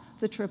up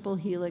the triple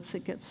helix,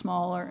 it gets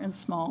smaller and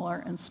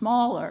smaller and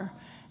smaller.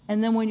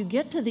 And then when you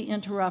get to the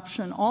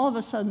interruption, all of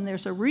a sudden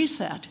there's a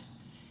reset.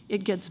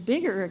 It gets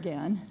bigger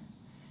again,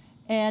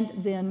 and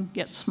then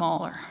gets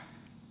smaller.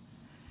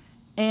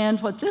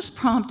 And what this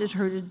prompted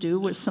her to do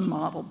was some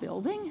model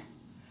building.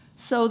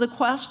 So the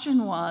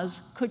question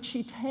was, could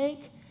she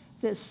take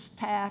this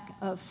stack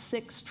of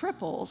 6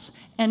 triples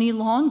and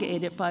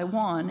elongate it by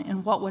 1,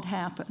 and what would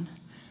happen?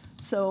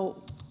 So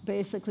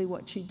basically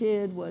what she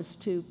did was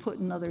to put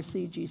another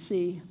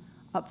CGC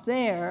up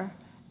there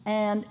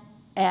and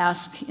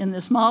ask in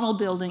this model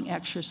building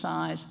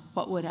exercise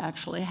what would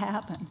actually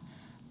happen.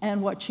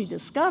 And what she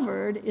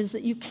discovered is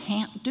that you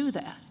can't do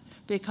that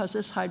because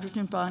this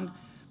hydrogen bond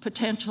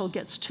potential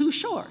gets too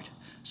short.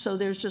 So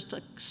there's just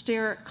a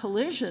steric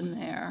collision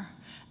there,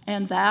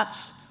 and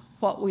that's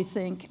what we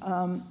think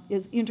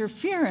is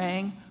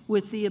interfering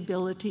with the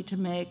ability to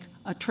make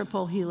a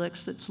triple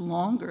helix that's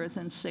longer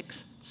than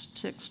six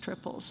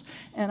triples.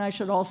 And I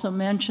should also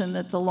mention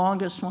that the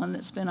longest one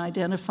that's been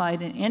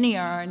identified in any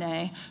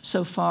RNA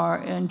so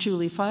far in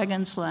Julie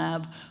Feigen's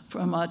lab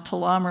from a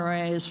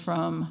telomerase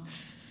from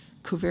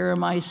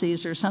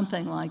Cuviromyces or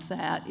something like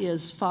that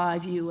is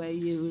 5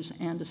 UAUs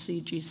and a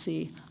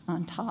CGC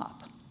on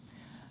top.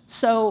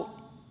 So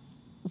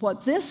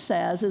what this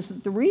says is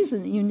that the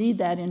reason that you need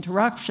that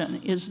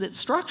interruption is that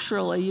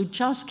structurally you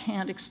just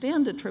can't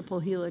extend a triple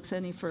helix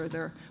any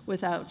further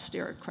without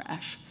steric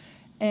crash.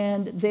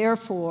 And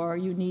therefore,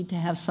 you need to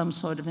have some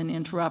sort of an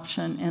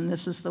interruption, and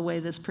this is the way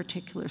this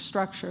particular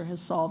structure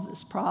has solved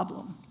this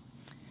problem.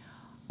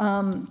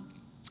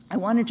 I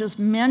want to just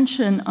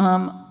mention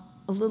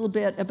a little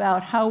bit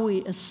about how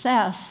we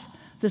assess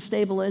the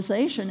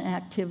stabilization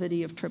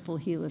activity of triple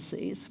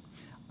helices.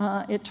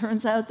 It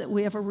turns out that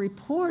we have a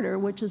reporter,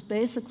 which is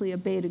basically a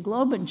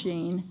beta-globin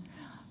gene,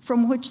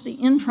 from which the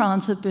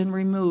introns have been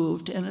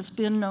removed. And it's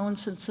been known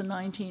since the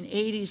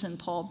 1980s in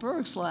Paul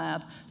Berg's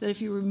lab that if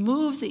you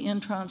remove the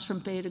introns from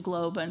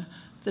beta-globin,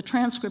 the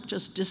transcript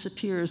just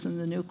disappears in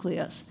the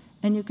nucleus.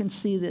 And you can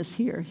see this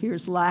here.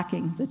 Here's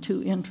lacking the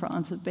 2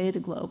 introns of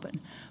beta-globin.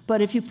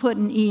 But if you put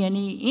an E and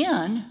E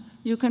in,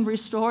 you can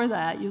restore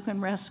that, you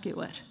can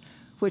rescue it,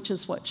 which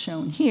is what's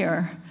shown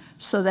here.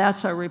 So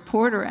that's our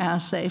reporter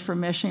assay for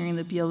measuring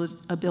the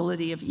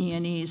ability of E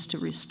and Es to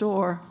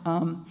restore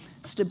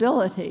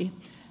stability.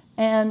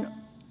 And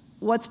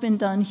what's been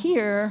done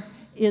here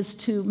is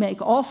to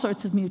make all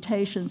sorts of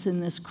mutations in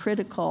this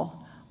critical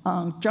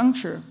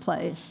juncture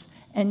place.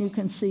 And you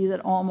can see that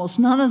almost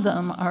none of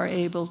them are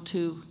able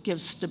to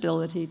give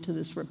stability to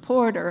this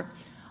reporter.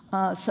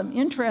 Some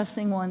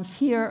interesting ones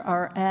here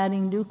are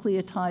adding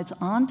nucleotides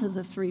onto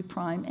the 3'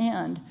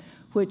 end,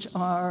 which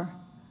are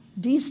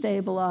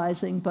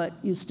destabilizing, but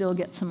you still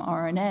get some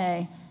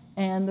RNA.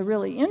 And the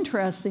really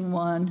interesting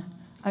one,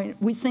 I mean,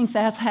 we think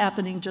that's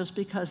happening just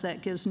because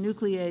that gives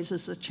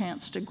nucleases a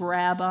chance to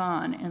grab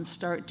on and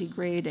start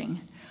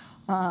degrading.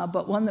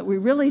 But one that we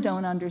really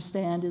don't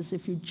understand is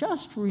if you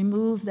just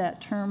remove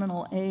that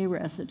terminal A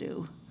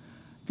residue,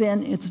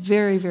 then it's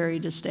very, very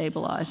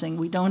destabilizing.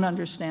 We don't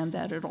understand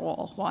that at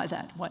all, why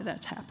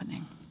that's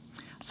happening.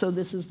 So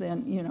this is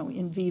then, you know,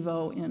 in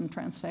vivo in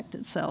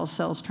transfected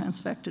cells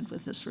transfected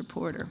with this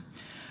reporter.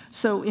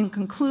 So in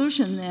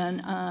conclusion then,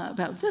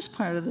 about this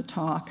part of the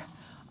talk,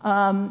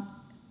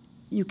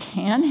 you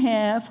can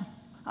have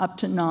up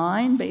to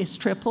 9 base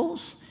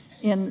triples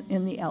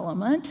in the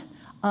element,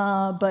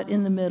 but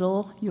in the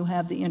middle you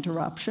have the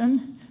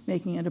interruption,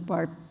 making it a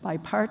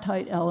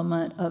bipartite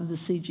element of the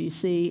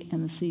CGC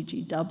and the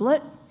CG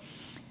doublet.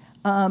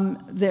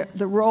 The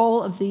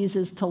role of these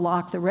is to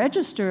lock the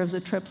register of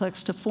the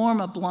triplex to form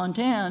a blunt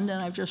end,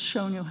 and I've just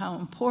shown you how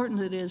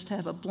important it is to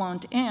have a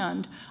blunt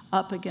end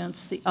up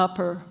against the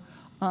upper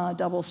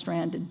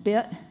double-stranded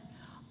bit,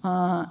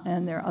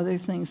 and there are other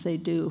things they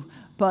do.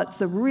 But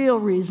the real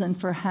reason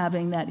for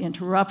having that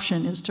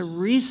interruption is to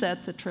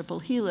reset the triple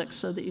helix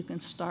so that you can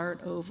start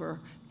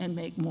over and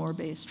make more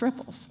base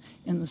triples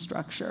in the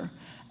structure.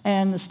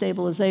 And the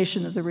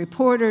stabilization of the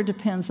reporter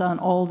depends on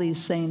all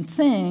these same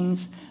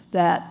things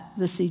that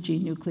the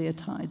CG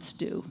nucleotides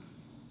do.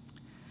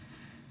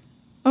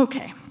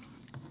 Okay,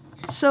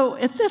 so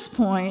at this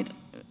point,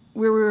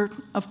 we were,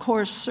 of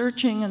course,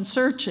 searching and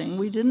searching.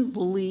 We didn't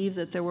believe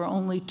that there were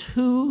only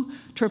 2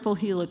 triple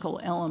helical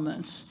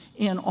elements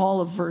in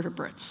all of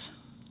vertebrates,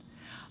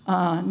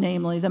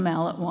 namely the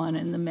mallet1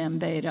 and the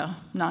mem-beta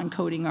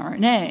non-coding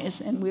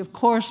RNAs. And we, of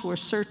course, were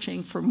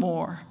searching for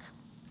more.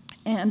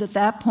 And at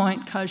that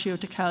point,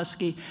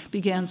 Kaggio-Takowski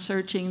began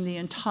searching the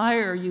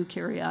entire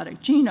eukaryotic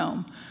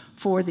genome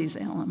for these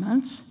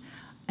elements.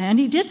 And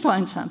he did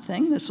find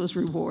something. This was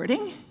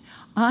rewarding.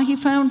 He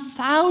found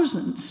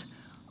thousands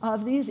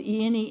of these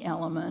E&E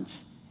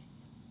elements,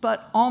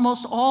 but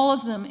almost all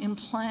of them in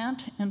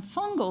plant and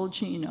fungal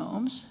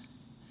genomes.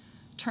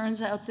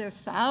 Turns out they're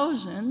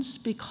thousands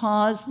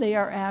because they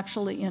are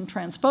actually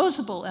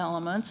intransposable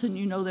elements, and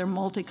you know they're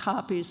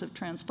multi-copies of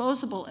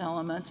transposable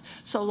elements,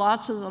 so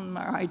lots of them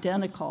are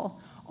identical,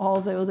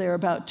 although there are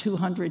about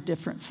 200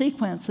 different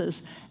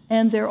sequences.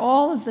 And they're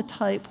all of the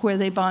type where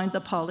they bind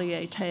the poly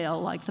A tail,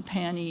 like the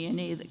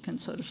pan-E&E that can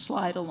sort of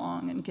slide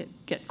along and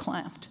get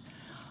clamped.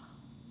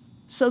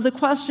 So the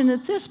question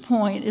at this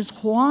point is,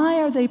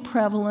 why are they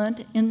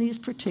prevalent in these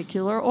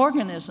particular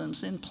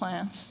organisms, in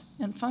plants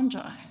and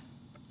fungi?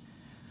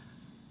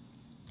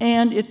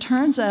 And it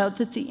turns out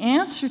that the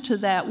answer to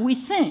that, we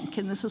think,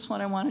 and this is what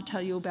I want to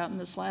tell you about in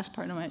this last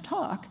part of my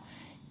talk,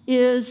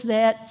 is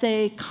that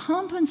they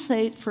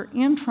compensate for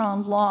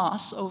intron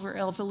loss over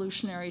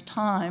evolutionary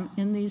time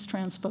in these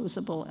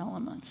transposable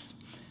elements.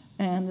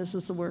 And this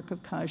is the work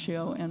of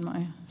Kaggio and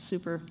my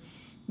super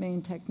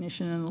main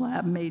technician in the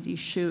lab, Mei-Di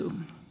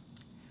Xu.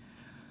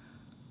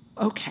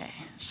 Okay,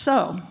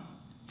 so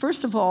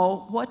first of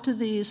all, what do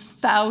these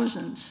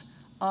thousands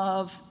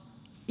of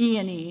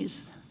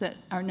E&Es that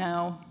are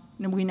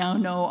we now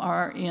know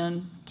are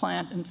in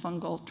plant and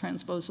fungal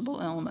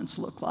transposable elements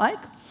look like?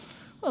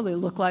 Well, they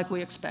look like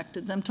we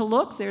expected them to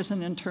look. There's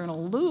an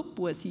internal loop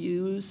with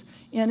U's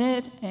in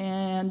it,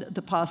 and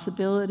the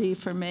possibility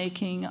for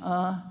making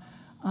A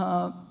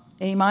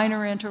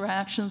minor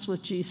interactions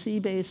with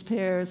GC base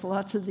pairs.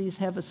 Lots of these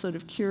have a sort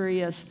of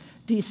curious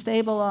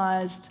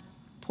destabilized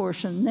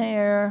portion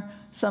there.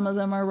 Some of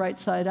them are right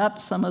side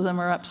up, some of them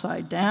are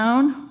upside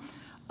down.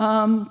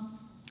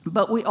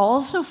 But we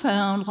also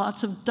found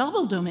lots of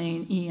double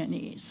domain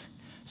E&Es.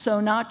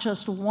 So not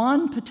just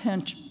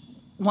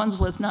ones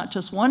with not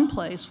just one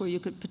place where you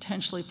could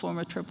potentially form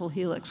a triple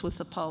helix with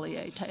the poly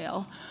A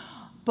tail,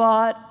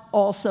 but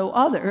also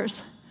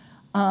others,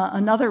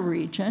 another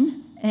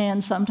region.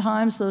 And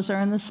sometimes those are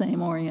in the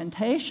same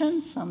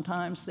orientation,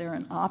 sometimes they're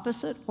in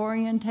opposite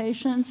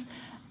orientations,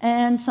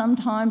 and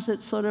sometimes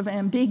it's sort of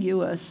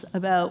ambiguous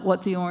about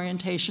what the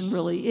orientation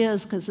really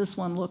is, because this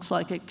one looks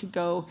like it could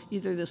go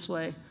either this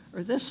way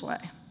or this way.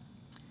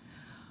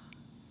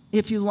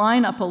 If you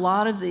line up a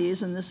lot of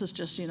these, and this is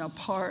just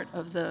part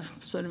of the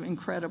sort of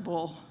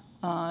incredible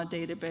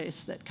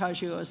database that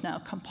Kaggio has now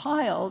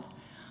compiled,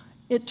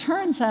 it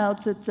turns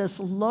out that this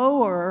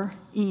lower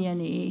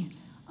E&E,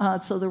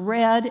 so the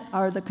red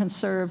are the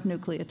conserved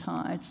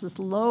nucleotides, this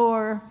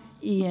lower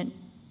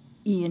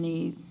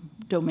E&E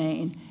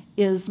domain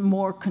is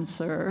more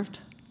conserved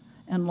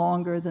and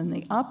longer than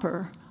the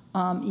upper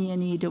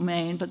E&E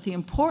domain. But the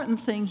important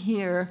thing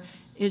here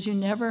is you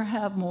never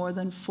have more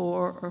than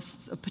 4 or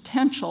a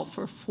potential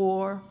for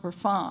 4 or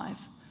 5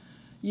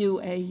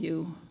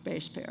 UAU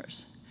base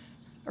pairs,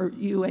 or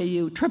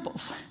UAU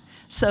triples.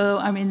 So,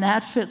 I mean,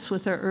 that fits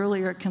with our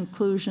earlier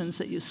conclusions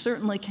that you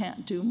certainly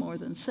can't do more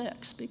than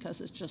 6 because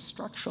it's just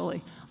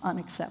structurally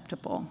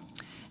unacceptable.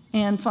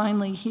 And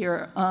finally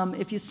here,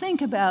 if you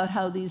think about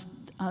how these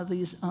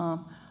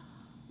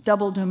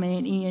double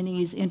domain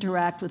E&Es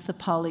interact with the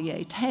poly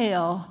A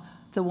tail,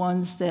 the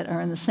ones that are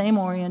in the same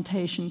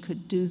orientation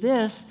could do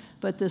this,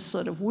 but this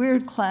sort of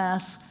weird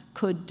class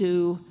could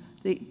do,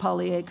 the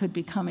poly A could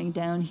be coming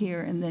down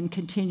here and then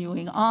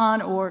continuing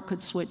on, or it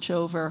could switch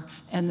over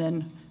and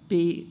then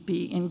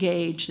be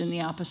engaged in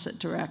the opposite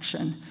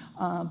direction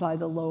by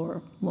the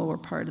lower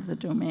part of the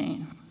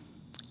domain.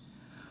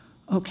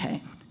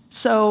 Okay,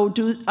 so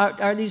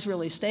are these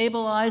really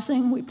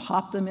stabilizing? We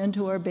pop them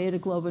into our beta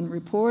globin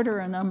reporter,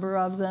 a number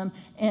of them,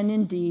 and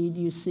indeed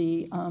you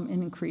see an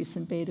increase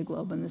in beta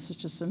globin. This is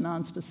just a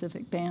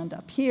non-specific band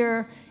up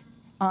here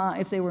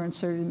if they were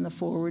inserted in the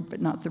forward but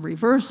not the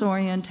reverse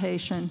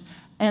orientation.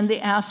 And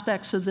the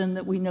aspects of them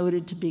that we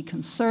noted to be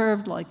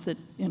conserved, like the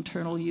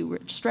internal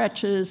U-rich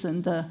stretches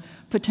and the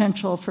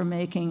potential for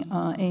making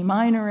A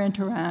minor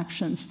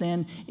interactions,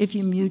 then if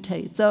you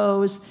mutate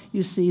those,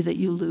 you see that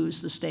you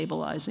lose the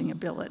stabilizing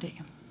ability.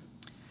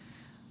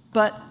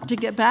 But to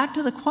get back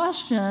to the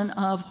question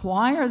of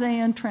why are they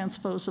in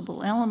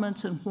transposable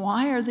elements and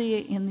why are they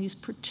in these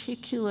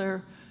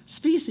particular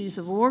species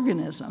of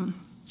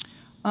organism,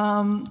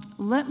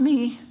 let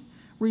me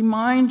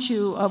remind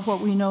you of what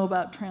we know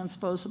about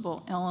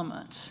transposable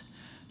elements.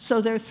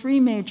 So there are 3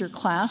 major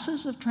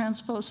classes of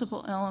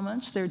transposable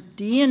elements. They're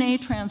DNA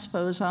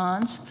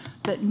transposons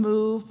that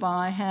move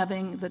by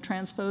having the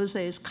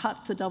transposase cut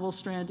the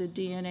double-stranded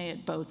DNA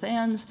at both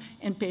ends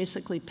and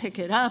basically pick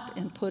it up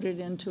and put it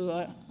into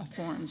a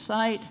foreign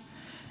site.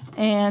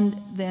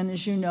 And then,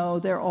 as you know,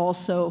 they're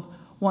also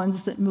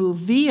ones that move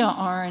via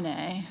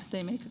RNA.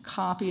 They make a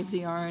copy of the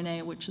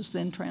RNA, which is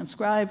then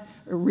transcribed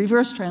or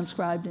reverse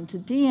transcribed into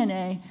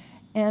DNA.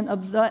 And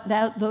of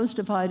those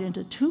divide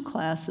into two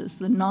classes,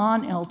 the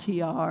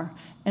non-LTR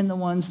and the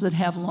ones that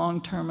have long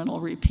terminal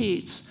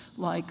repeats,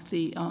 like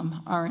the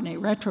RNA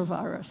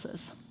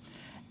retroviruses.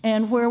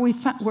 And where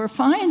we're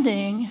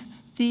finding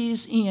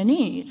these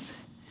E&Es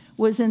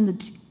was in the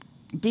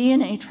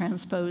DNA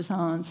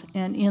transposons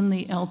and in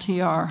the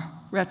LTR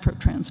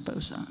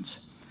retrotransposons.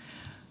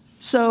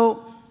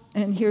 So,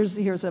 and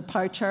here's a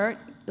pie chart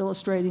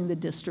illustrating the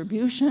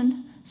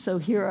distribution. So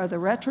here are the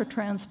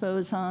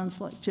retrotransposons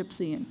like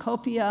gypsy and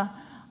copia,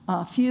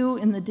 few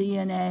in the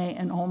DNA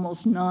and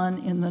almost none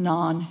in the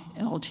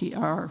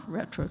non-LTR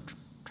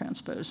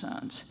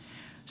retrotransposons.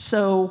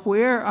 So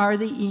where are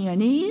the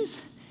E&Es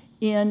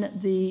in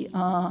the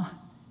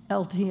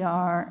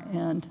LTR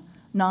and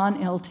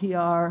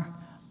non-LTR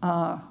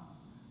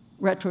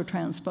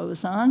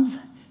retrotransposons?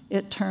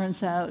 It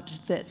turns out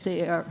that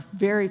they are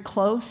very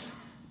close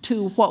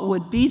to what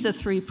would be the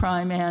 3'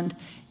 end.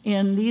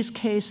 In these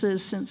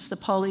cases, since the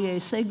poly-A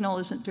signal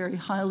isn't very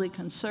highly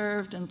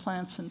conserved in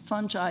plants and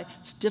fungi,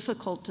 it's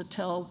difficult to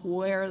tell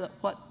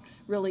what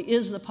really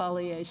is the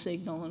poly-A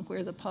signal and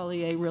where the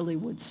poly-A really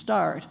would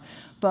start.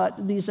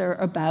 But these are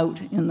about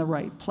in the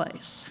right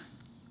place.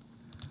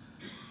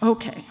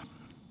 Okay.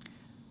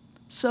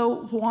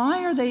 So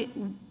why are they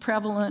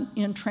prevalent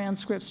in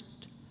transcripts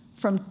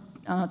from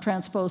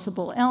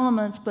transposable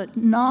elements, but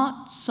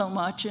not so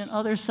much in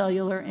other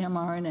cellular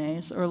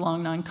mRNAs or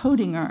long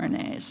non-coding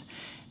RNAs?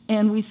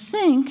 And we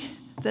think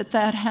that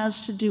that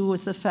has to do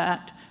with the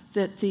fact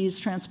that these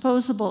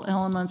transposable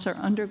elements are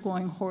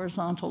undergoing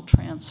horizontal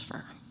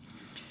transfer.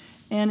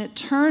 And it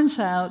turns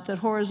out that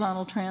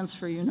horizontal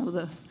transfer, you know,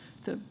 the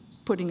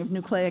putting of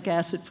nucleic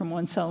acid from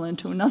one cell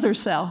into another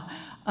cell,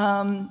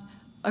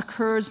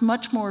 occurs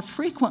much more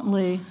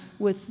frequently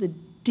with the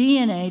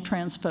DNA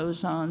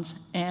transposons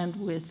and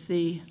with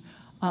the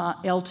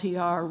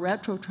LTR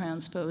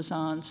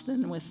retrotransposons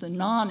than with the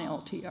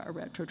non-LTR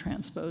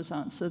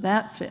retrotransposons. So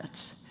that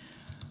fits.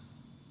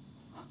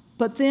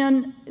 But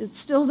then it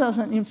still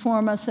doesn't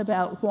inform us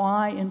about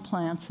why in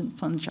plants and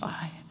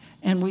fungi.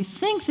 And we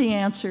think the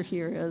answer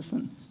here is,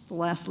 and the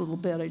last little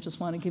bit, I just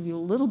want to give you a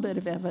little bit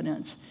of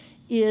evidence,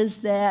 is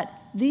that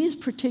these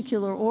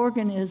particular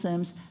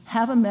organisms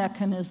have a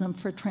mechanism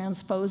for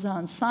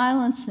transposon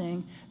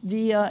silencing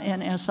via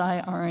an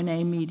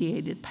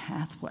siRNA-mediated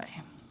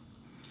pathway.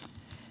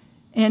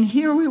 And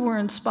here we were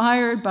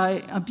inspired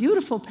by a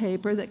beautiful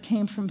paper that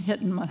came from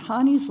Hiten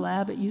Madhani's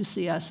lab at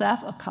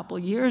UCSF a couple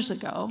years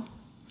ago,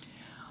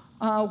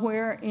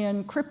 where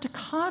in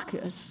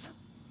Cryptococcus,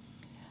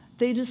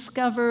 they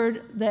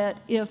discovered that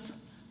if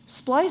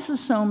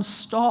spliceosomes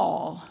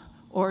stall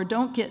or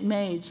don't get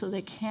made so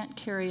they can't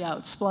carry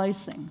out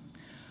splicing,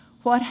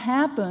 what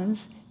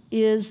happens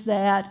is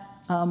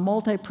that a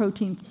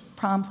multi-protein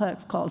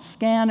complex called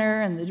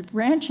scanner and the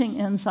branching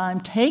enzyme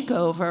take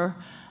over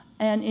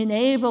and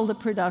enable the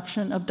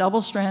production of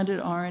double-stranded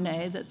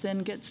RNA that then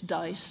gets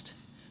diced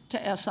to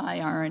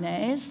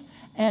siRNAs,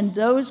 and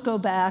those go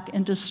back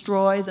and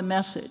destroy the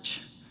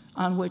message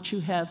on which you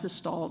have the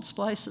stalled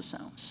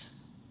spliceosomes.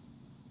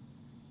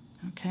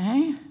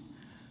 Okay?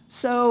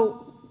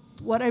 So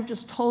what I've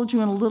just told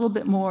you in a little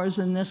bit more is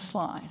in this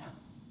slide.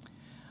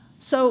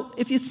 So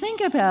if you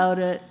think about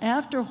it,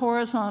 after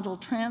horizontal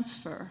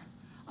transfer,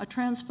 a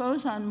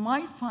transposon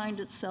might find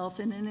itself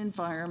in an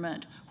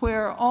environment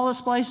where all the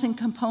splicing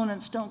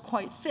components don't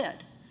quite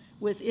fit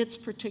with its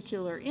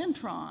particular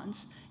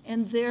introns,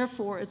 and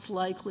therefore it's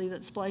likely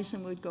that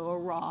splicing would go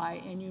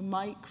awry and you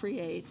might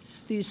create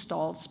these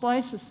stalled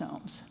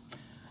spliceosomes.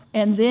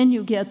 And then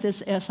you get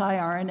this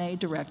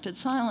siRNA-directed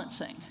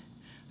silencing.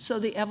 So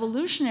the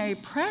evolutionary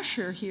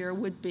pressure here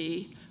would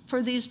be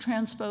for these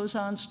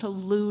transposons to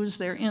lose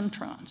their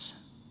introns.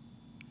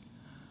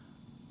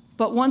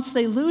 But once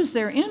they lose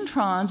their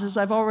introns, as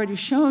I've already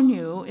shown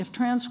you, if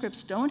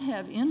transcripts don't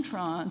have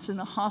introns in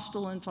the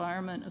hostile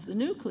environment of the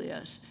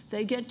nucleus,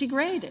 they get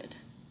degraded.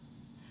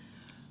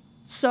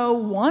 So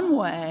one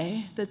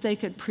way that they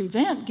could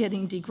prevent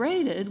getting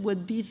degraded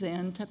would be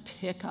then to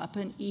pick up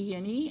an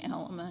E&E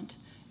element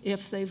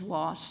if they've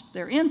lost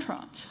their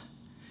introns.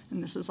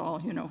 And this is all,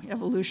 you know,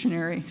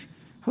 evolutionary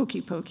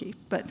hokey pokey,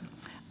 but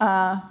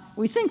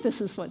we think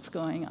this is what's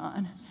going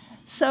on.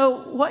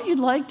 So what you'd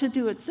like to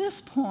do at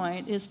this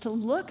point is to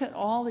look at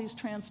all these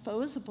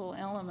transposable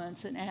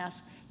elements and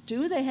ask,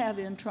 do they have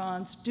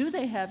introns? Do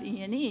they have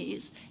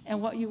E&Es?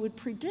 And what you would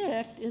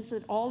predict is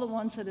that all the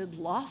ones that had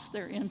lost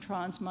their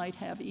introns might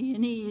have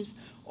E&Es,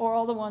 or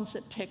all the ones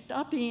that picked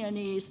up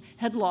E&Es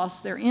had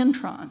lost their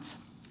introns.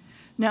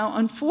 Now,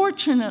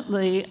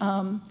 unfortunately,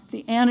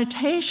 the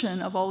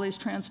annotation of all these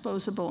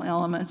transposable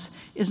elements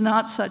is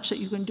not such that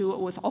you can do it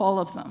with all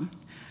of them.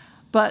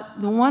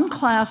 But the one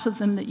class of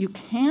them that you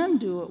can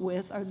do it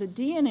with are the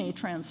DNA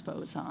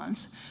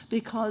transposons,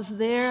 because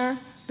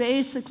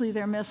basically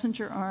their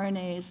messenger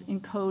RNAs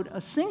encode a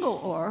single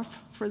ORF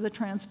for the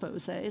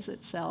transposase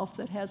itself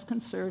that has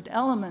conserved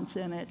elements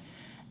in it.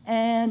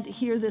 And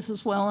here this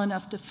is well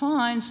enough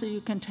defined so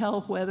you can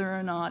tell whether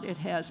or not it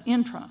has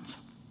introns.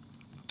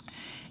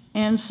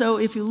 And so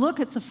if you look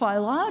at the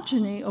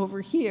phylogeny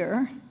over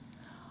here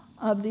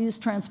of these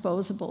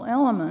transposable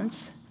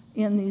elements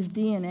in these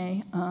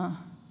DNA,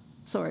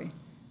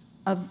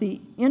 of the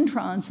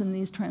introns in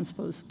these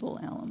transposable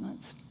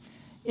elements,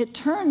 it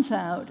turns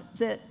out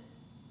that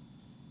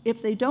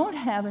if they don't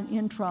have an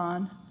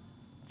intron,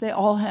 they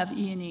all have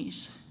E and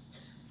E's.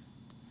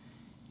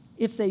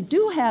 If they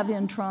do have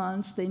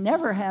introns, they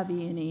never have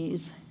E and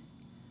E's.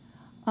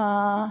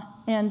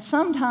 And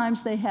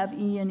sometimes they have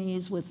E and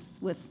E's with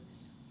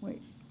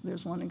wait,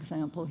 there's one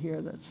example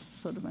here that's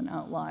sort of an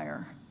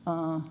outlier.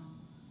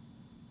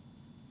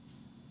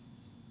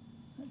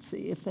 Let's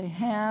see, if they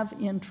have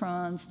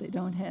introns, they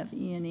don't have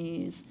E and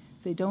E's.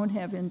 If they don't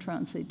have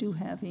introns, they do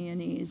have E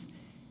and E's.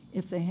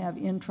 If they have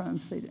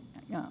introns, they don't.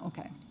 Yeah,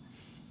 okay.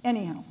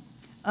 Anyhow,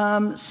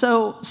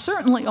 so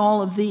certainly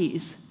all of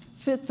these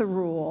fit the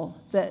rule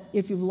that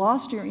if you've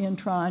lost your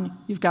intron,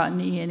 you've got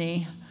an E and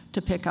E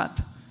to pick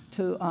up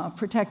to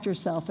protect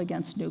yourself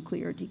against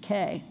nuclear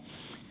decay.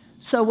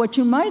 So what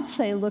you might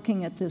say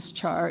looking at this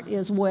chart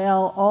is,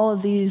 well, all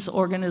of these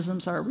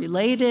organisms are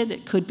related.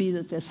 It could be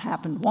that this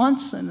happened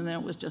once and then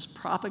it was just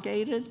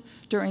propagated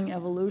during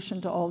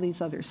evolution to all these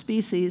other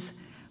species.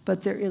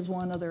 But there is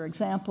one other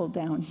example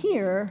down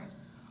here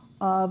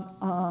of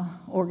an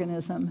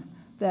organism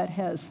that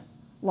has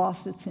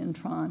lost its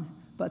intron,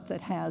 but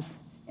that has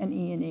an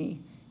E and E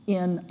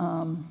in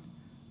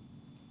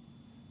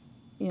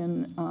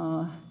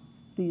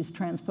these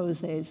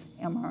transposase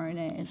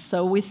mRNAs.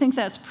 So we think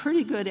that's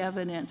pretty good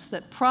evidence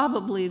that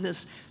probably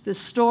this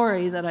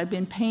story that I've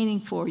been painting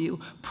for you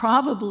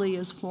probably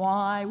is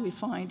why we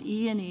find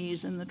E and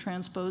E's in the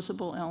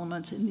transposable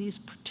elements in these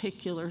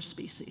particular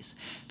species,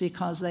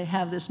 because they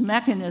have this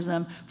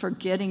mechanism for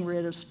getting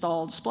rid of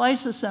stalled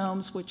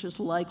spliceosomes, which is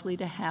likely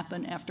to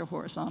happen after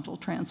horizontal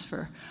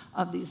transfer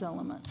of these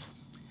elements.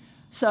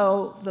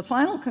 So the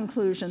final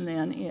conclusion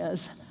then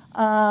is E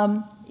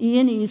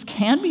and E's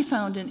can be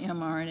found in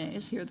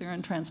mRNAs. Here they're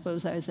in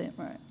transposase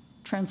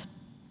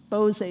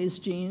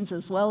genes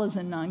as well as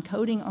in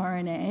non-coding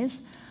RNAs.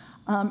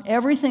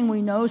 Everything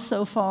we know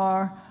so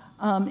far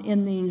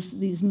in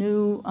these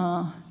new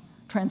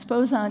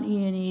transposon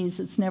E and E's,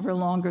 it's never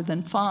longer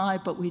than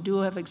 5, but we do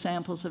have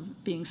examples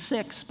of being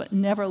 6, but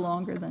never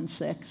longer than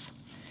 6.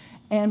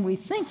 And we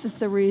think that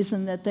the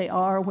reason that they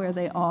are where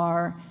they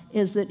are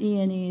is that E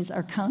and E's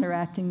are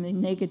counteracting the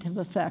negative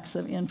effects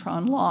of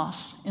intron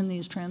loss in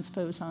these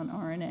transposon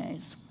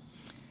RNAs.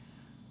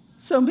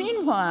 So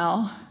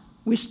meanwhile,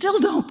 we still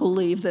don't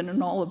believe that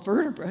in all of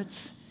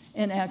vertebrates,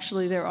 and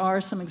actually there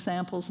are some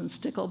examples in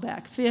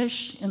stickleback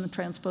fish in the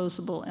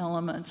transposable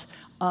elements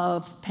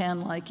of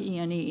pan-like E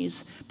and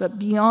E's, but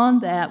beyond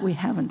that, we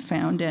haven't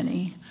found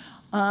any.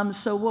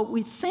 So what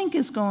we think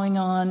is going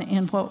on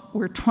and what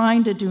we're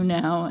trying to do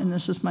now, and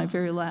this is my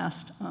very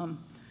last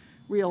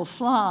real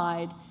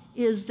slide,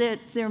 is that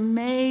there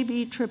may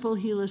be triple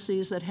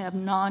helices that have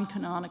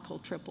non-canonical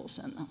triples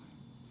in them.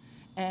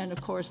 And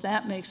of course,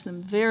 that makes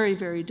them very,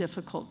 very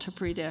difficult to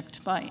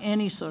predict by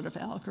any sort of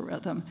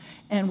algorithm.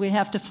 And we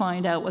have to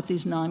find out what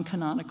these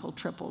non-canonical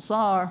triples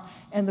are.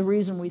 And the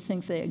reason we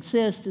think they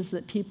exist is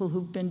that people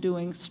who've been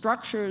doing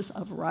structures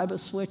of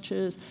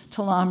riboswitches,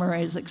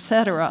 telomerase, et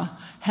cetera,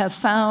 have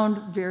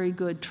found very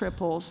good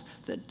triples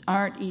that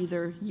aren't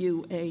either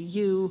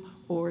UAU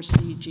or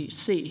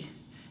CGC.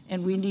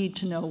 And we need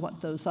to know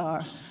what those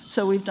are.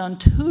 So we've done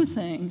two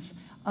things.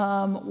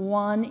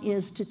 One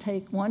is to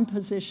take one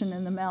position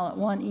in the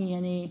mallet1 E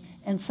and E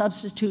and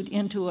substitute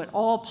into it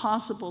all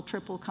possible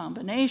triple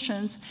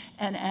combinations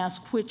and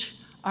ask which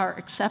are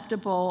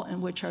acceptable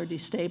and which are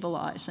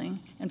destabilizing.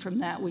 And from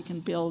that, we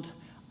can build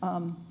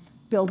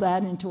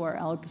that into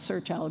our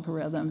search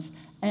algorithms.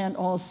 And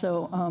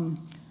also,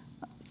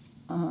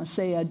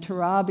 Sayed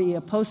Tarabi,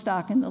 a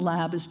postdoc in the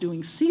lab, is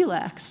doing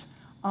CLEX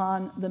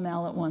on the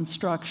mallet1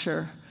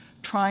 structure,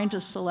 trying to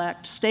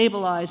select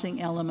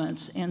stabilizing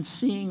elements and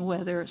seeing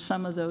whether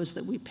some of those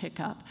that we pick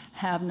up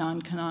have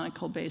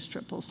non-canonical base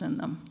triples in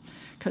them,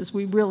 because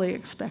we really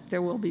expect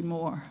there will be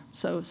more.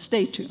 So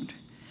stay tuned.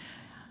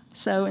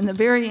 So in the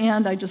very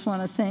end, I just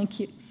want to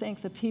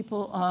thank the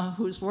people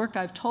whose work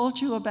I've told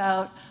you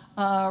about.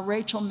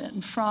 Rachel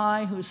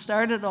Mitten-Fry, who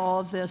started all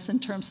of this in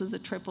terms of the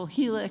triple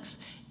helix,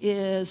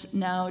 is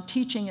now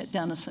teaching at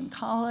Denison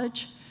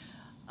College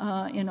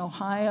in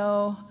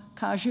Ohio.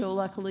 Kajio,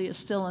 luckily, is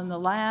still in the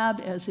lab,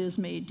 as is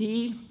Mei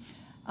Di.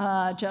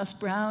 Jess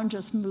Brown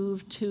just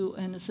moved to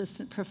an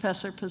assistant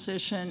professor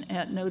position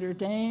at Notre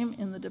Dame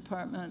in the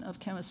Department of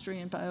Chemistry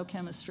and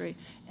Biochemistry,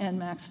 and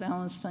Max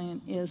Wallenstein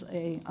is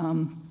a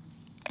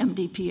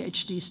MD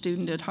PhD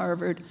student at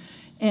Harvard.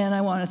 And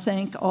I want to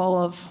thank all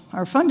of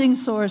our funding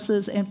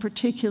sources, and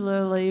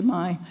particularly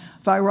my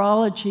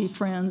virology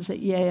friends at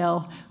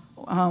Yale,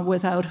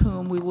 without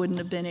whom we wouldn't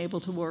have been able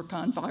to work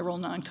on viral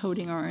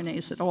non-coding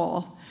RNAs at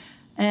all.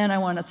 And I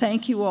want to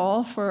thank you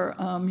all for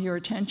your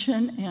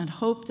attention and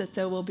hope that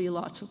there will be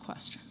lots of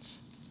questions.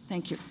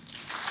 Thank you.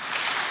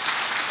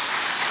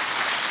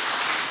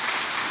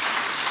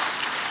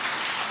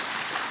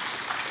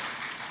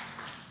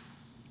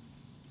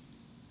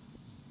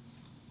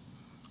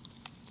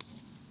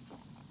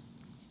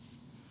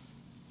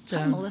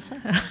 Joan. Hi, Melissa.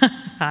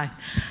 Hi.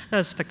 That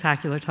was a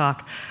spectacular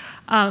talk.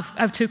 I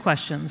have two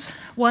questions.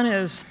 One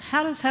is,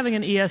 how does having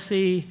an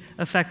ESE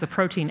affect the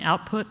protein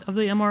output of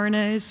the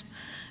mRNAs?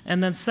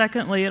 And then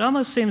secondly, it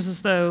almost seems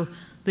as though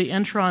the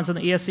introns and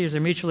the ESCs are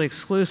mutually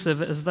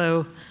exclusive, as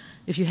though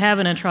if you have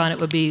an intron, it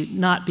would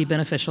not be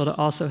beneficial to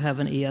also have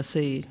an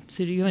ESE.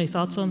 So do you have any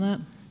thoughts on that?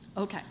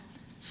 Okay.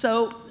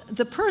 So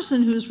the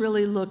person who's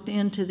really looked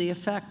into the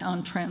effect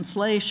on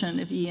translation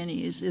of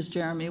ENEs is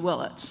Jeremy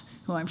Willits,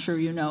 who I'm sure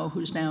you know,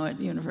 who's now at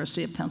the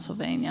University of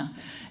Pennsylvania.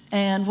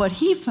 And what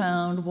he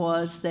found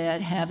was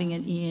that having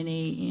an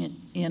ENE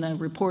in a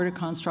reporter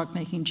construct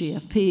making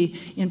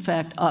GFP, in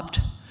fact,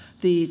 upped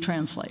the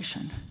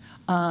translation.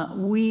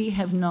 We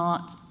have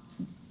not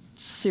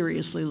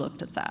seriously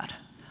looked at that,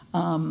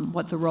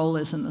 what the role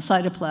is in the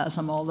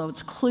cytoplasm, although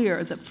it's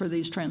clear that for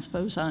these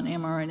transposon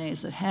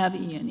mRNAs that have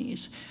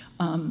ENEs,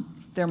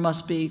 there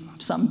must be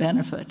some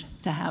benefit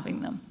to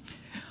having them.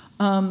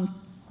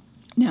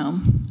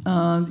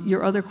 Now,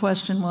 your other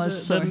question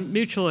was? The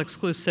mutual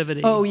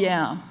exclusivity. Oh,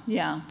 yeah,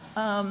 yeah.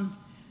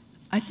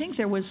 I think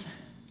there was,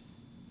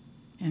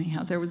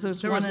 anyhow, there was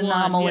one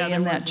anomaly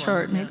in that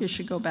chart. Yeah. Maybe I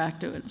should go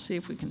back to it and see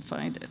if we can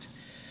find it.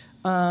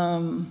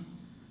 No,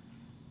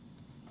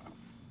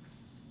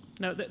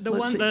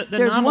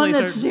 there's one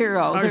that's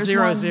zero. There's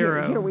zero, one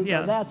zero. Here we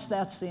yeah. go.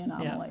 That's the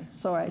anomaly. Yeah.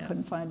 Sorry, I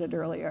couldn't find it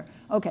earlier.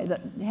 Okay,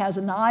 that has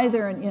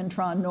neither an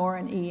intron nor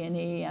an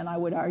ENE, and I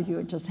would argue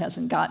it just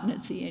hasn't gotten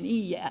its ENE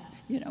yet.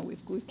 You know,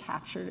 we've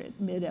captured it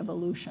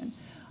mid-evolution.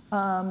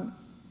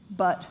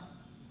 But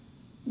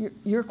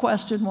your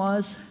question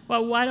was?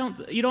 Well,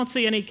 you don't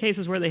see any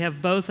cases where they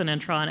have both an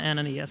intron and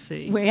an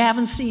ESC? We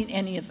haven't seen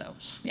any of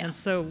those. Yeah. And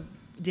so,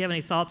 do you have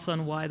any thoughts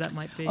on why that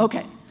might be?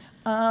 Okay.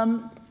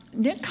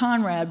 Nick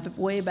Conrad,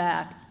 way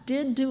back,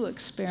 did do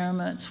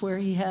experiments where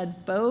he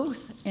had both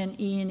an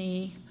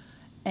ENE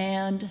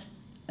and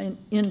an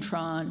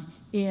intron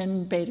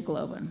in beta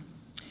globin.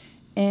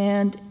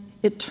 And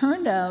it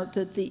turned out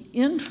that the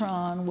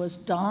intron was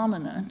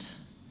dominant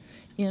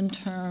in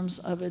terms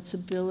of its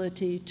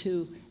ability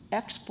to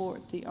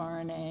export the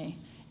RNA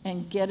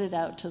and get it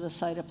out to the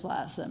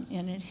cytoplasm.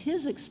 And in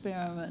his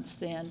experiments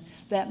then,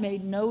 that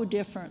made no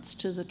difference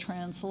to the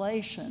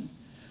translation.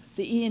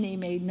 The ENE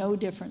made no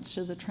difference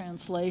to the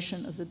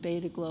translation of the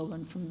beta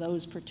globin from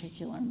those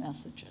particular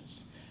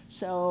messages.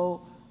 So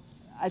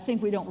I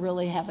think we don't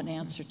really have an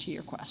answer to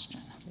your question.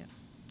 Yeah.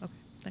 Okay,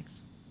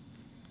 thanks.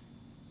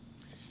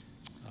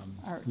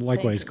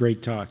 Likewise,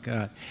 great talk.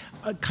 A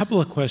couple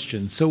of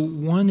questions. So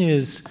one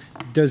is,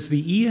 does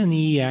the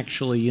ENE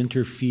actually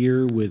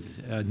interfere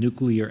with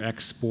nuclear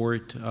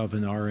export of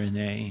an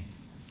RNA?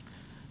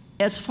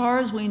 As far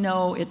as we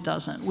know, it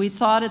doesn't. We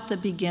thought at the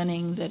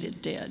beginning that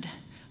it did.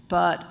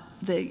 But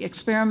the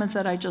experiment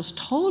that I just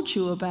told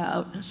you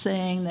about,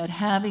 saying that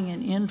having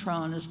an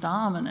intron is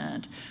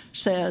dominant,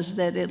 says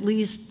that at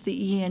least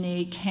the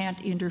ENE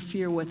can't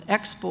interfere with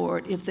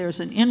export if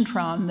there's an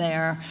intron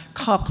there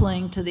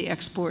coupling to the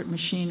export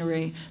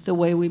machinery the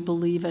way we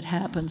believe it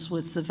happens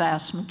with the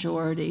vast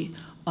majority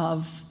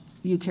of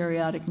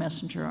eukaryotic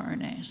messenger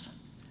RNAs.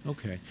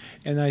 Okay.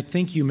 And I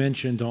think you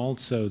mentioned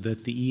also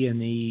that the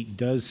ENE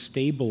does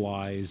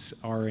stabilize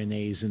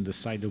RNAs in the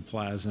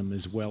cytoplasm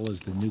as well as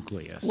the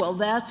nucleus. Well,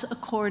 that's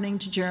according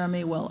to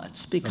Jeremy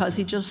Willits, because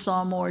he just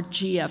saw more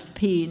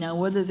GFP. Now,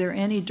 whether there are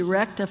any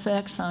direct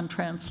effects on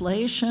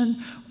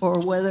translation or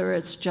whether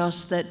it's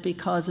just that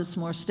because it's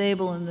more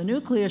stable in the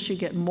nucleus, you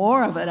get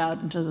more of it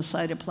out into the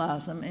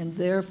cytoplasm, and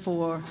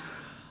therefore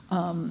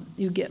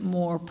you get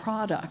more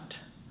product,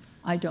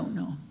 I don't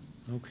know.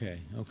 Okay,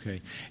 okay.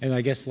 And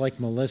I guess like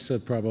Melissa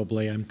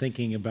probably, I'm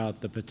thinking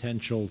about the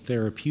potential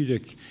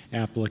therapeutic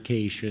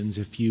applications.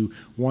 If you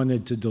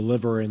wanted to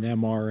deliver an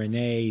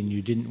mRNA and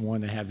you didn't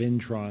want to have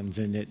introns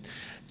in it,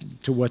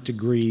 to what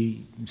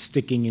degree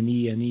sticking an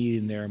ENE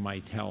in there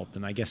might help?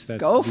 And I guess that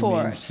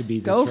remains to be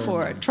determined. Go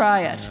for it.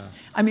 Try it. Yeah.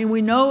 I mean,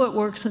 we know it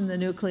works in the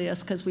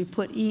nucleus because we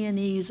put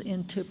ENEs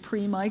into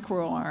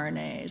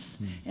pre-microRNAs,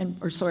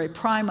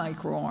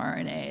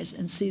 pri-microRNAs,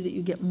 and see that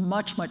you get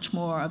much, much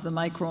more of the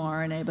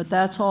microRNA. But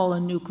that's all a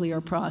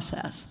nuclear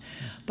process.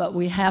 But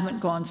we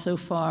haven't gone so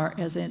far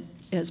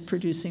as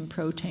producing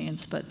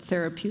proteins. But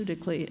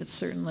therapeutically, it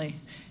certainly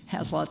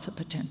has lots of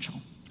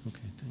potential. Okay,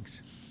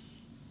 thanks.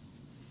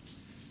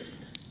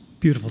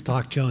 Beautiful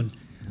talk, Joan.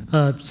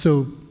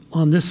 So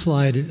on this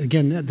slide,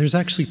 again, there's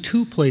actually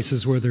two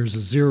places where there's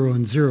a 0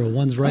 and 0.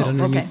 One's right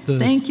underneath the...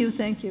 Thank you,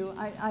 thank you.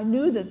 I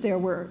knew that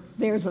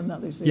there's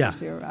another 0, yeah.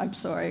 0. I'm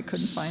sorry, I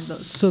couldn't find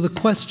those. So the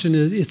question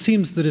is, it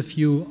seems that if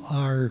you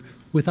are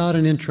without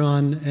an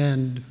intron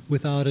and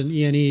without an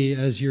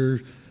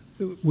ENE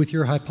with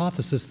your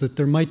hypothesis, that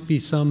there might be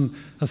some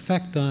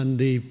effect on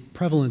the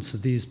prevalence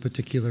of these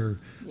particular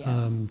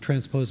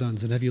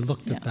transposons, and have you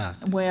looked at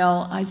that?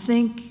 Well, I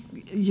think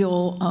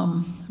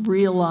you'll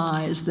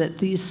realize that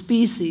these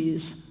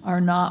species are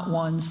not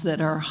ones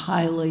that are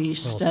highly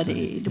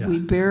studied. Yeah. We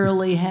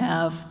barely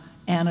have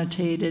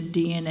annotated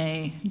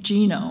DNA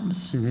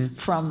genomes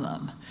from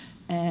them.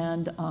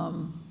 And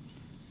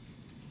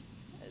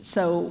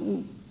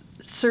so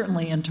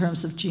certainly in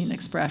terms of gene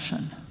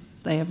expression,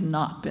 they have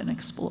not been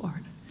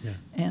explored. Yeah.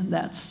 And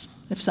that's,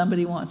 if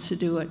somebody wants to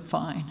do it,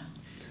 fine.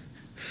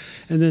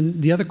 And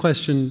then the other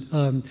question,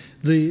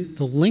 the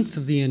length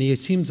of the NE, it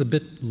seems a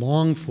bit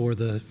long for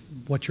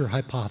what you're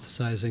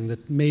hypothesizing,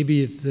 that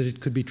maybe that it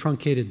could be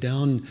truncated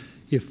down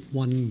if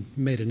one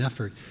made an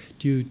effort.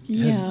 Have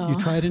you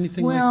tried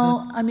anything like that?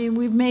 Well, I mean,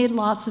 we've made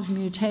lots of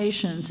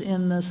mutations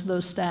in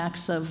those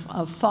stacks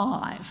of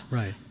 5.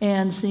 Right.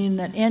 And seen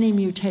that any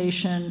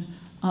mutation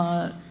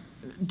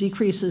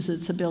decreases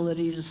its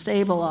ability to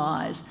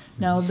stabilize.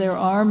 Now, there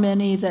are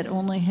many that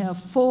only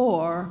have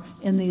 4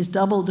 in these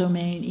double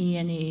domain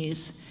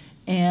ENEs,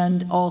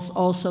 and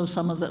also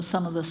some of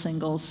the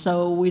singles.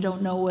 So we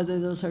don't know whether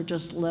those are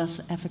just less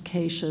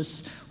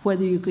efficacious.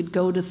 Whether you could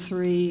go to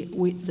 3,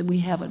 we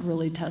haven't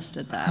really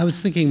tested that. I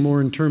was thinking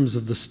more in terms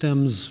of the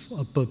stems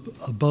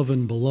above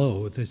and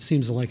below. There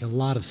seems like a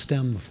lot of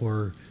stem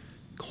for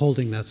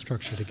holding that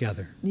structure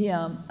together.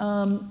 Yeah.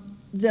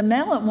 The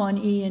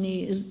mallet1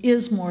 ENE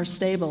is more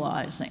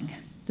stabilizing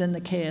than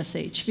the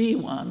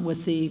KSHV one,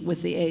 with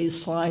the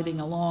A's sliding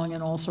along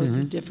in all sorts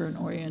of different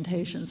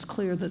orientations.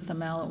 Clear that the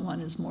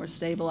mallet1 is more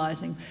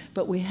stabilizing,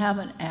 but we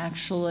haven't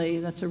actually,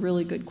 that's a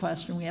really good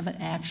question, we haven't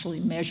actually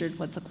measured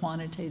what the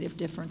quantitative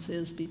difference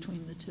is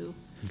between the two.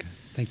 Okay,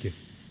 thank you.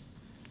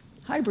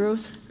 Hi,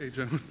 Bruce. Hey,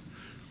 Joan.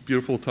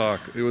 Beautiful talk.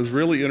 It was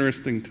really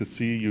interesting to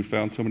see you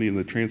found so many in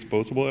the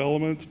transposable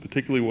elements,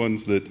 particularly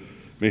ones that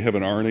may have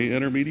an RNA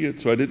intermediate.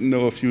 So I didn't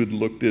know if you had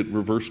looked at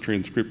reverse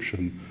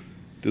transcription.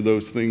 Do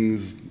those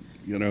things,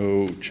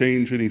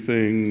 change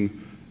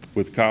anything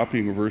with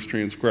copying, reverse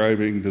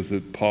transcribing? Does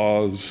it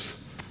pause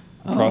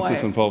the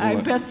process involved?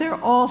 I bet there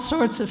are all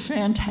sorts of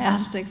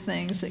fantastic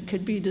things that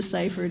could be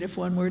deciphered if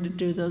one were to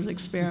do those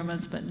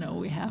experiments, but no,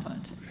 we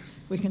haven't.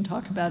 We can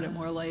talk about it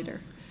more later.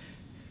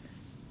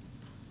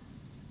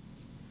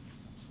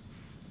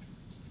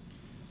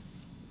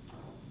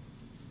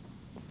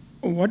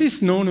 What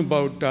is known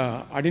about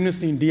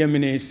adenosine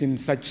deaminase in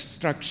such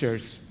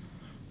structures?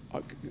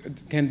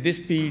 Can this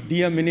be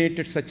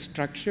deaminated such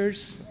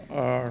structures,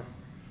 or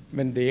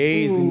when the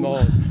A is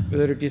involved,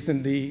 whether it is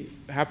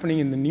happening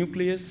in the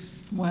nucleus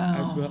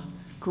as well?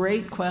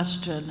 Great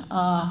question.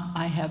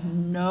 I have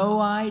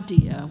no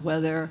idea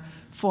whether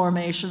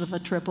formation of a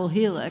triple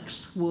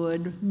helix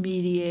would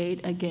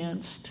mediate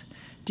against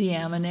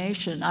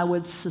deamination. I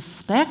would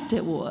suspect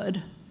it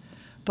would,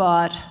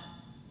 but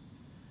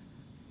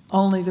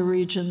only the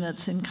region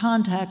that's in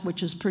contact,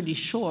 which is pretty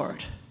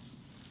short.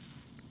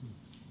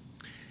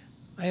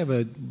 I have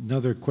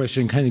another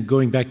question, kind of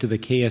going back to the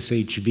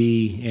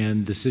KSHV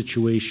and the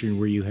situation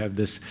where you have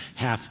this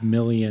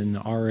 500,000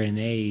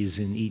 RNAs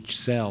in each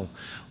cell.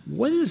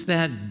 What is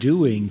that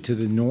doing to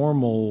the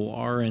normal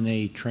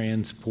RNA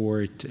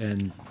transport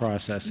and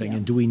processing?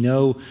 And do we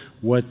know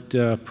what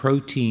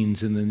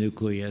proteins in the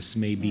nucleus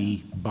may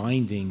be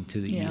binding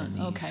to the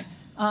ENEs? Okay.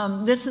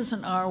 This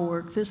isn't our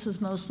work. This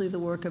is mostly the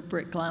work of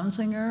Britt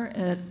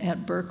Glaunzinger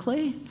at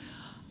Berkeley.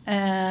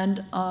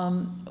 And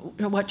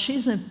what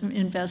she's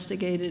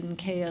investigated in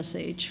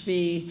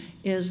KSHV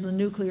is the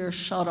nuclear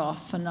shutoff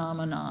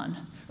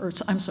phenomenon, or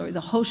I'm sorry,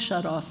 the host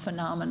shutoff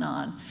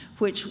phenomenon,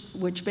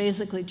 which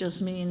basically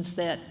just means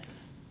that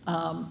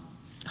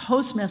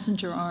host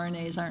messenger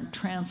RNAs aren't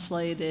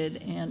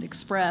translated and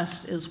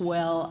expressed as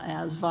well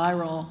as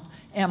viral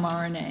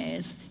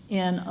mRNAs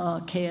in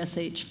a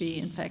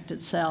KSHV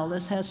infected cell.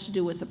 This has to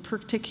do with a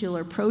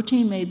particular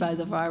protein made by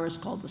the virus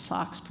called the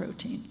SOX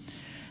protein.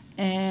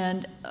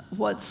 And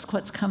what's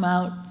come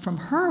out from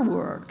her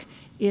work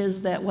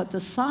is that what the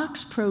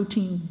SOX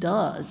protein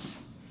does,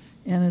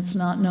 and it's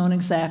not known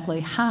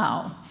exactly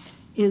how,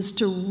 is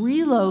to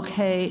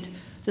relocate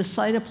the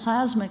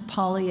cytoplasmic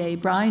poly-A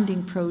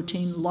binding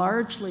protein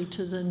largely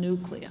to the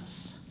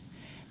nucleus.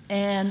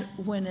 And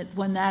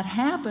when that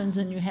happens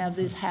and you have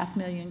these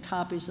 500,000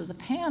 copies of the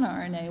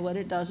pan-RNA, what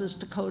it does is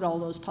to coat all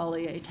those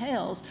poly-A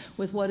tails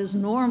with what is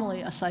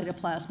normally a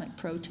cytoplasmic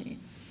protein.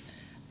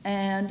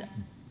 And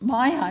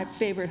my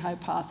favorite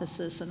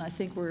hypothesis, and I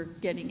think we're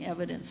getting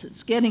evidence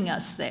it's getting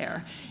us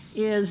there,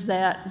 is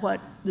that what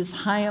this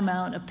high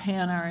amount of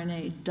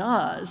pan-RNA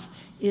does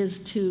is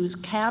to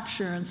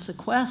capture and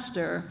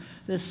sequester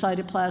this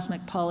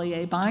cytoplasmic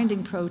poly-A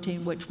binding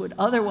protein, which would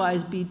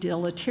otherwise be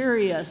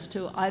deleterious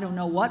to I don't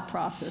know what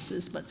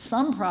processes, but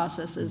some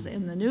processes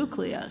in the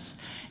nucleus.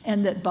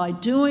 And that by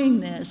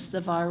doing this,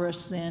 the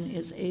virus then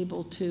is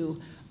able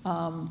to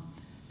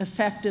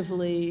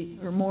effectively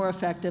or more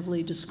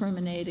effectively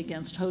discriminate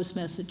against host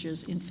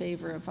messages in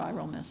favor of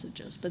viral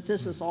messages. But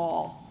this is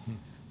all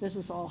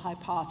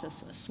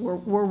hypothesis.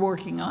 We're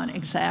working on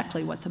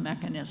exactly what the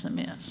mechanism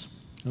is.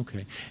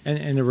 Okay.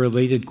 And a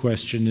related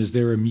question, is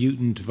there a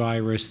mutant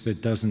virus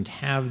that doesn't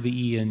have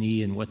the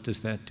ENE, and what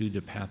does that do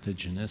to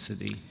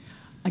pathogenicity?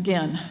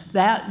 Again,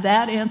 that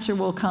answer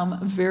will come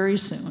very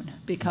soon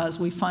because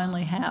we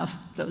finally have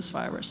those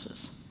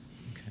viruses.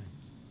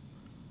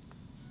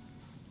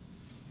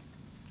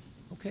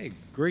 Okay,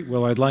 great.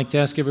 Well, I'd like to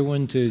ask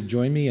everyone to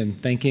join me in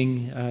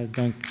thanking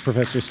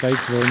Professor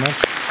Steitz very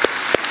much.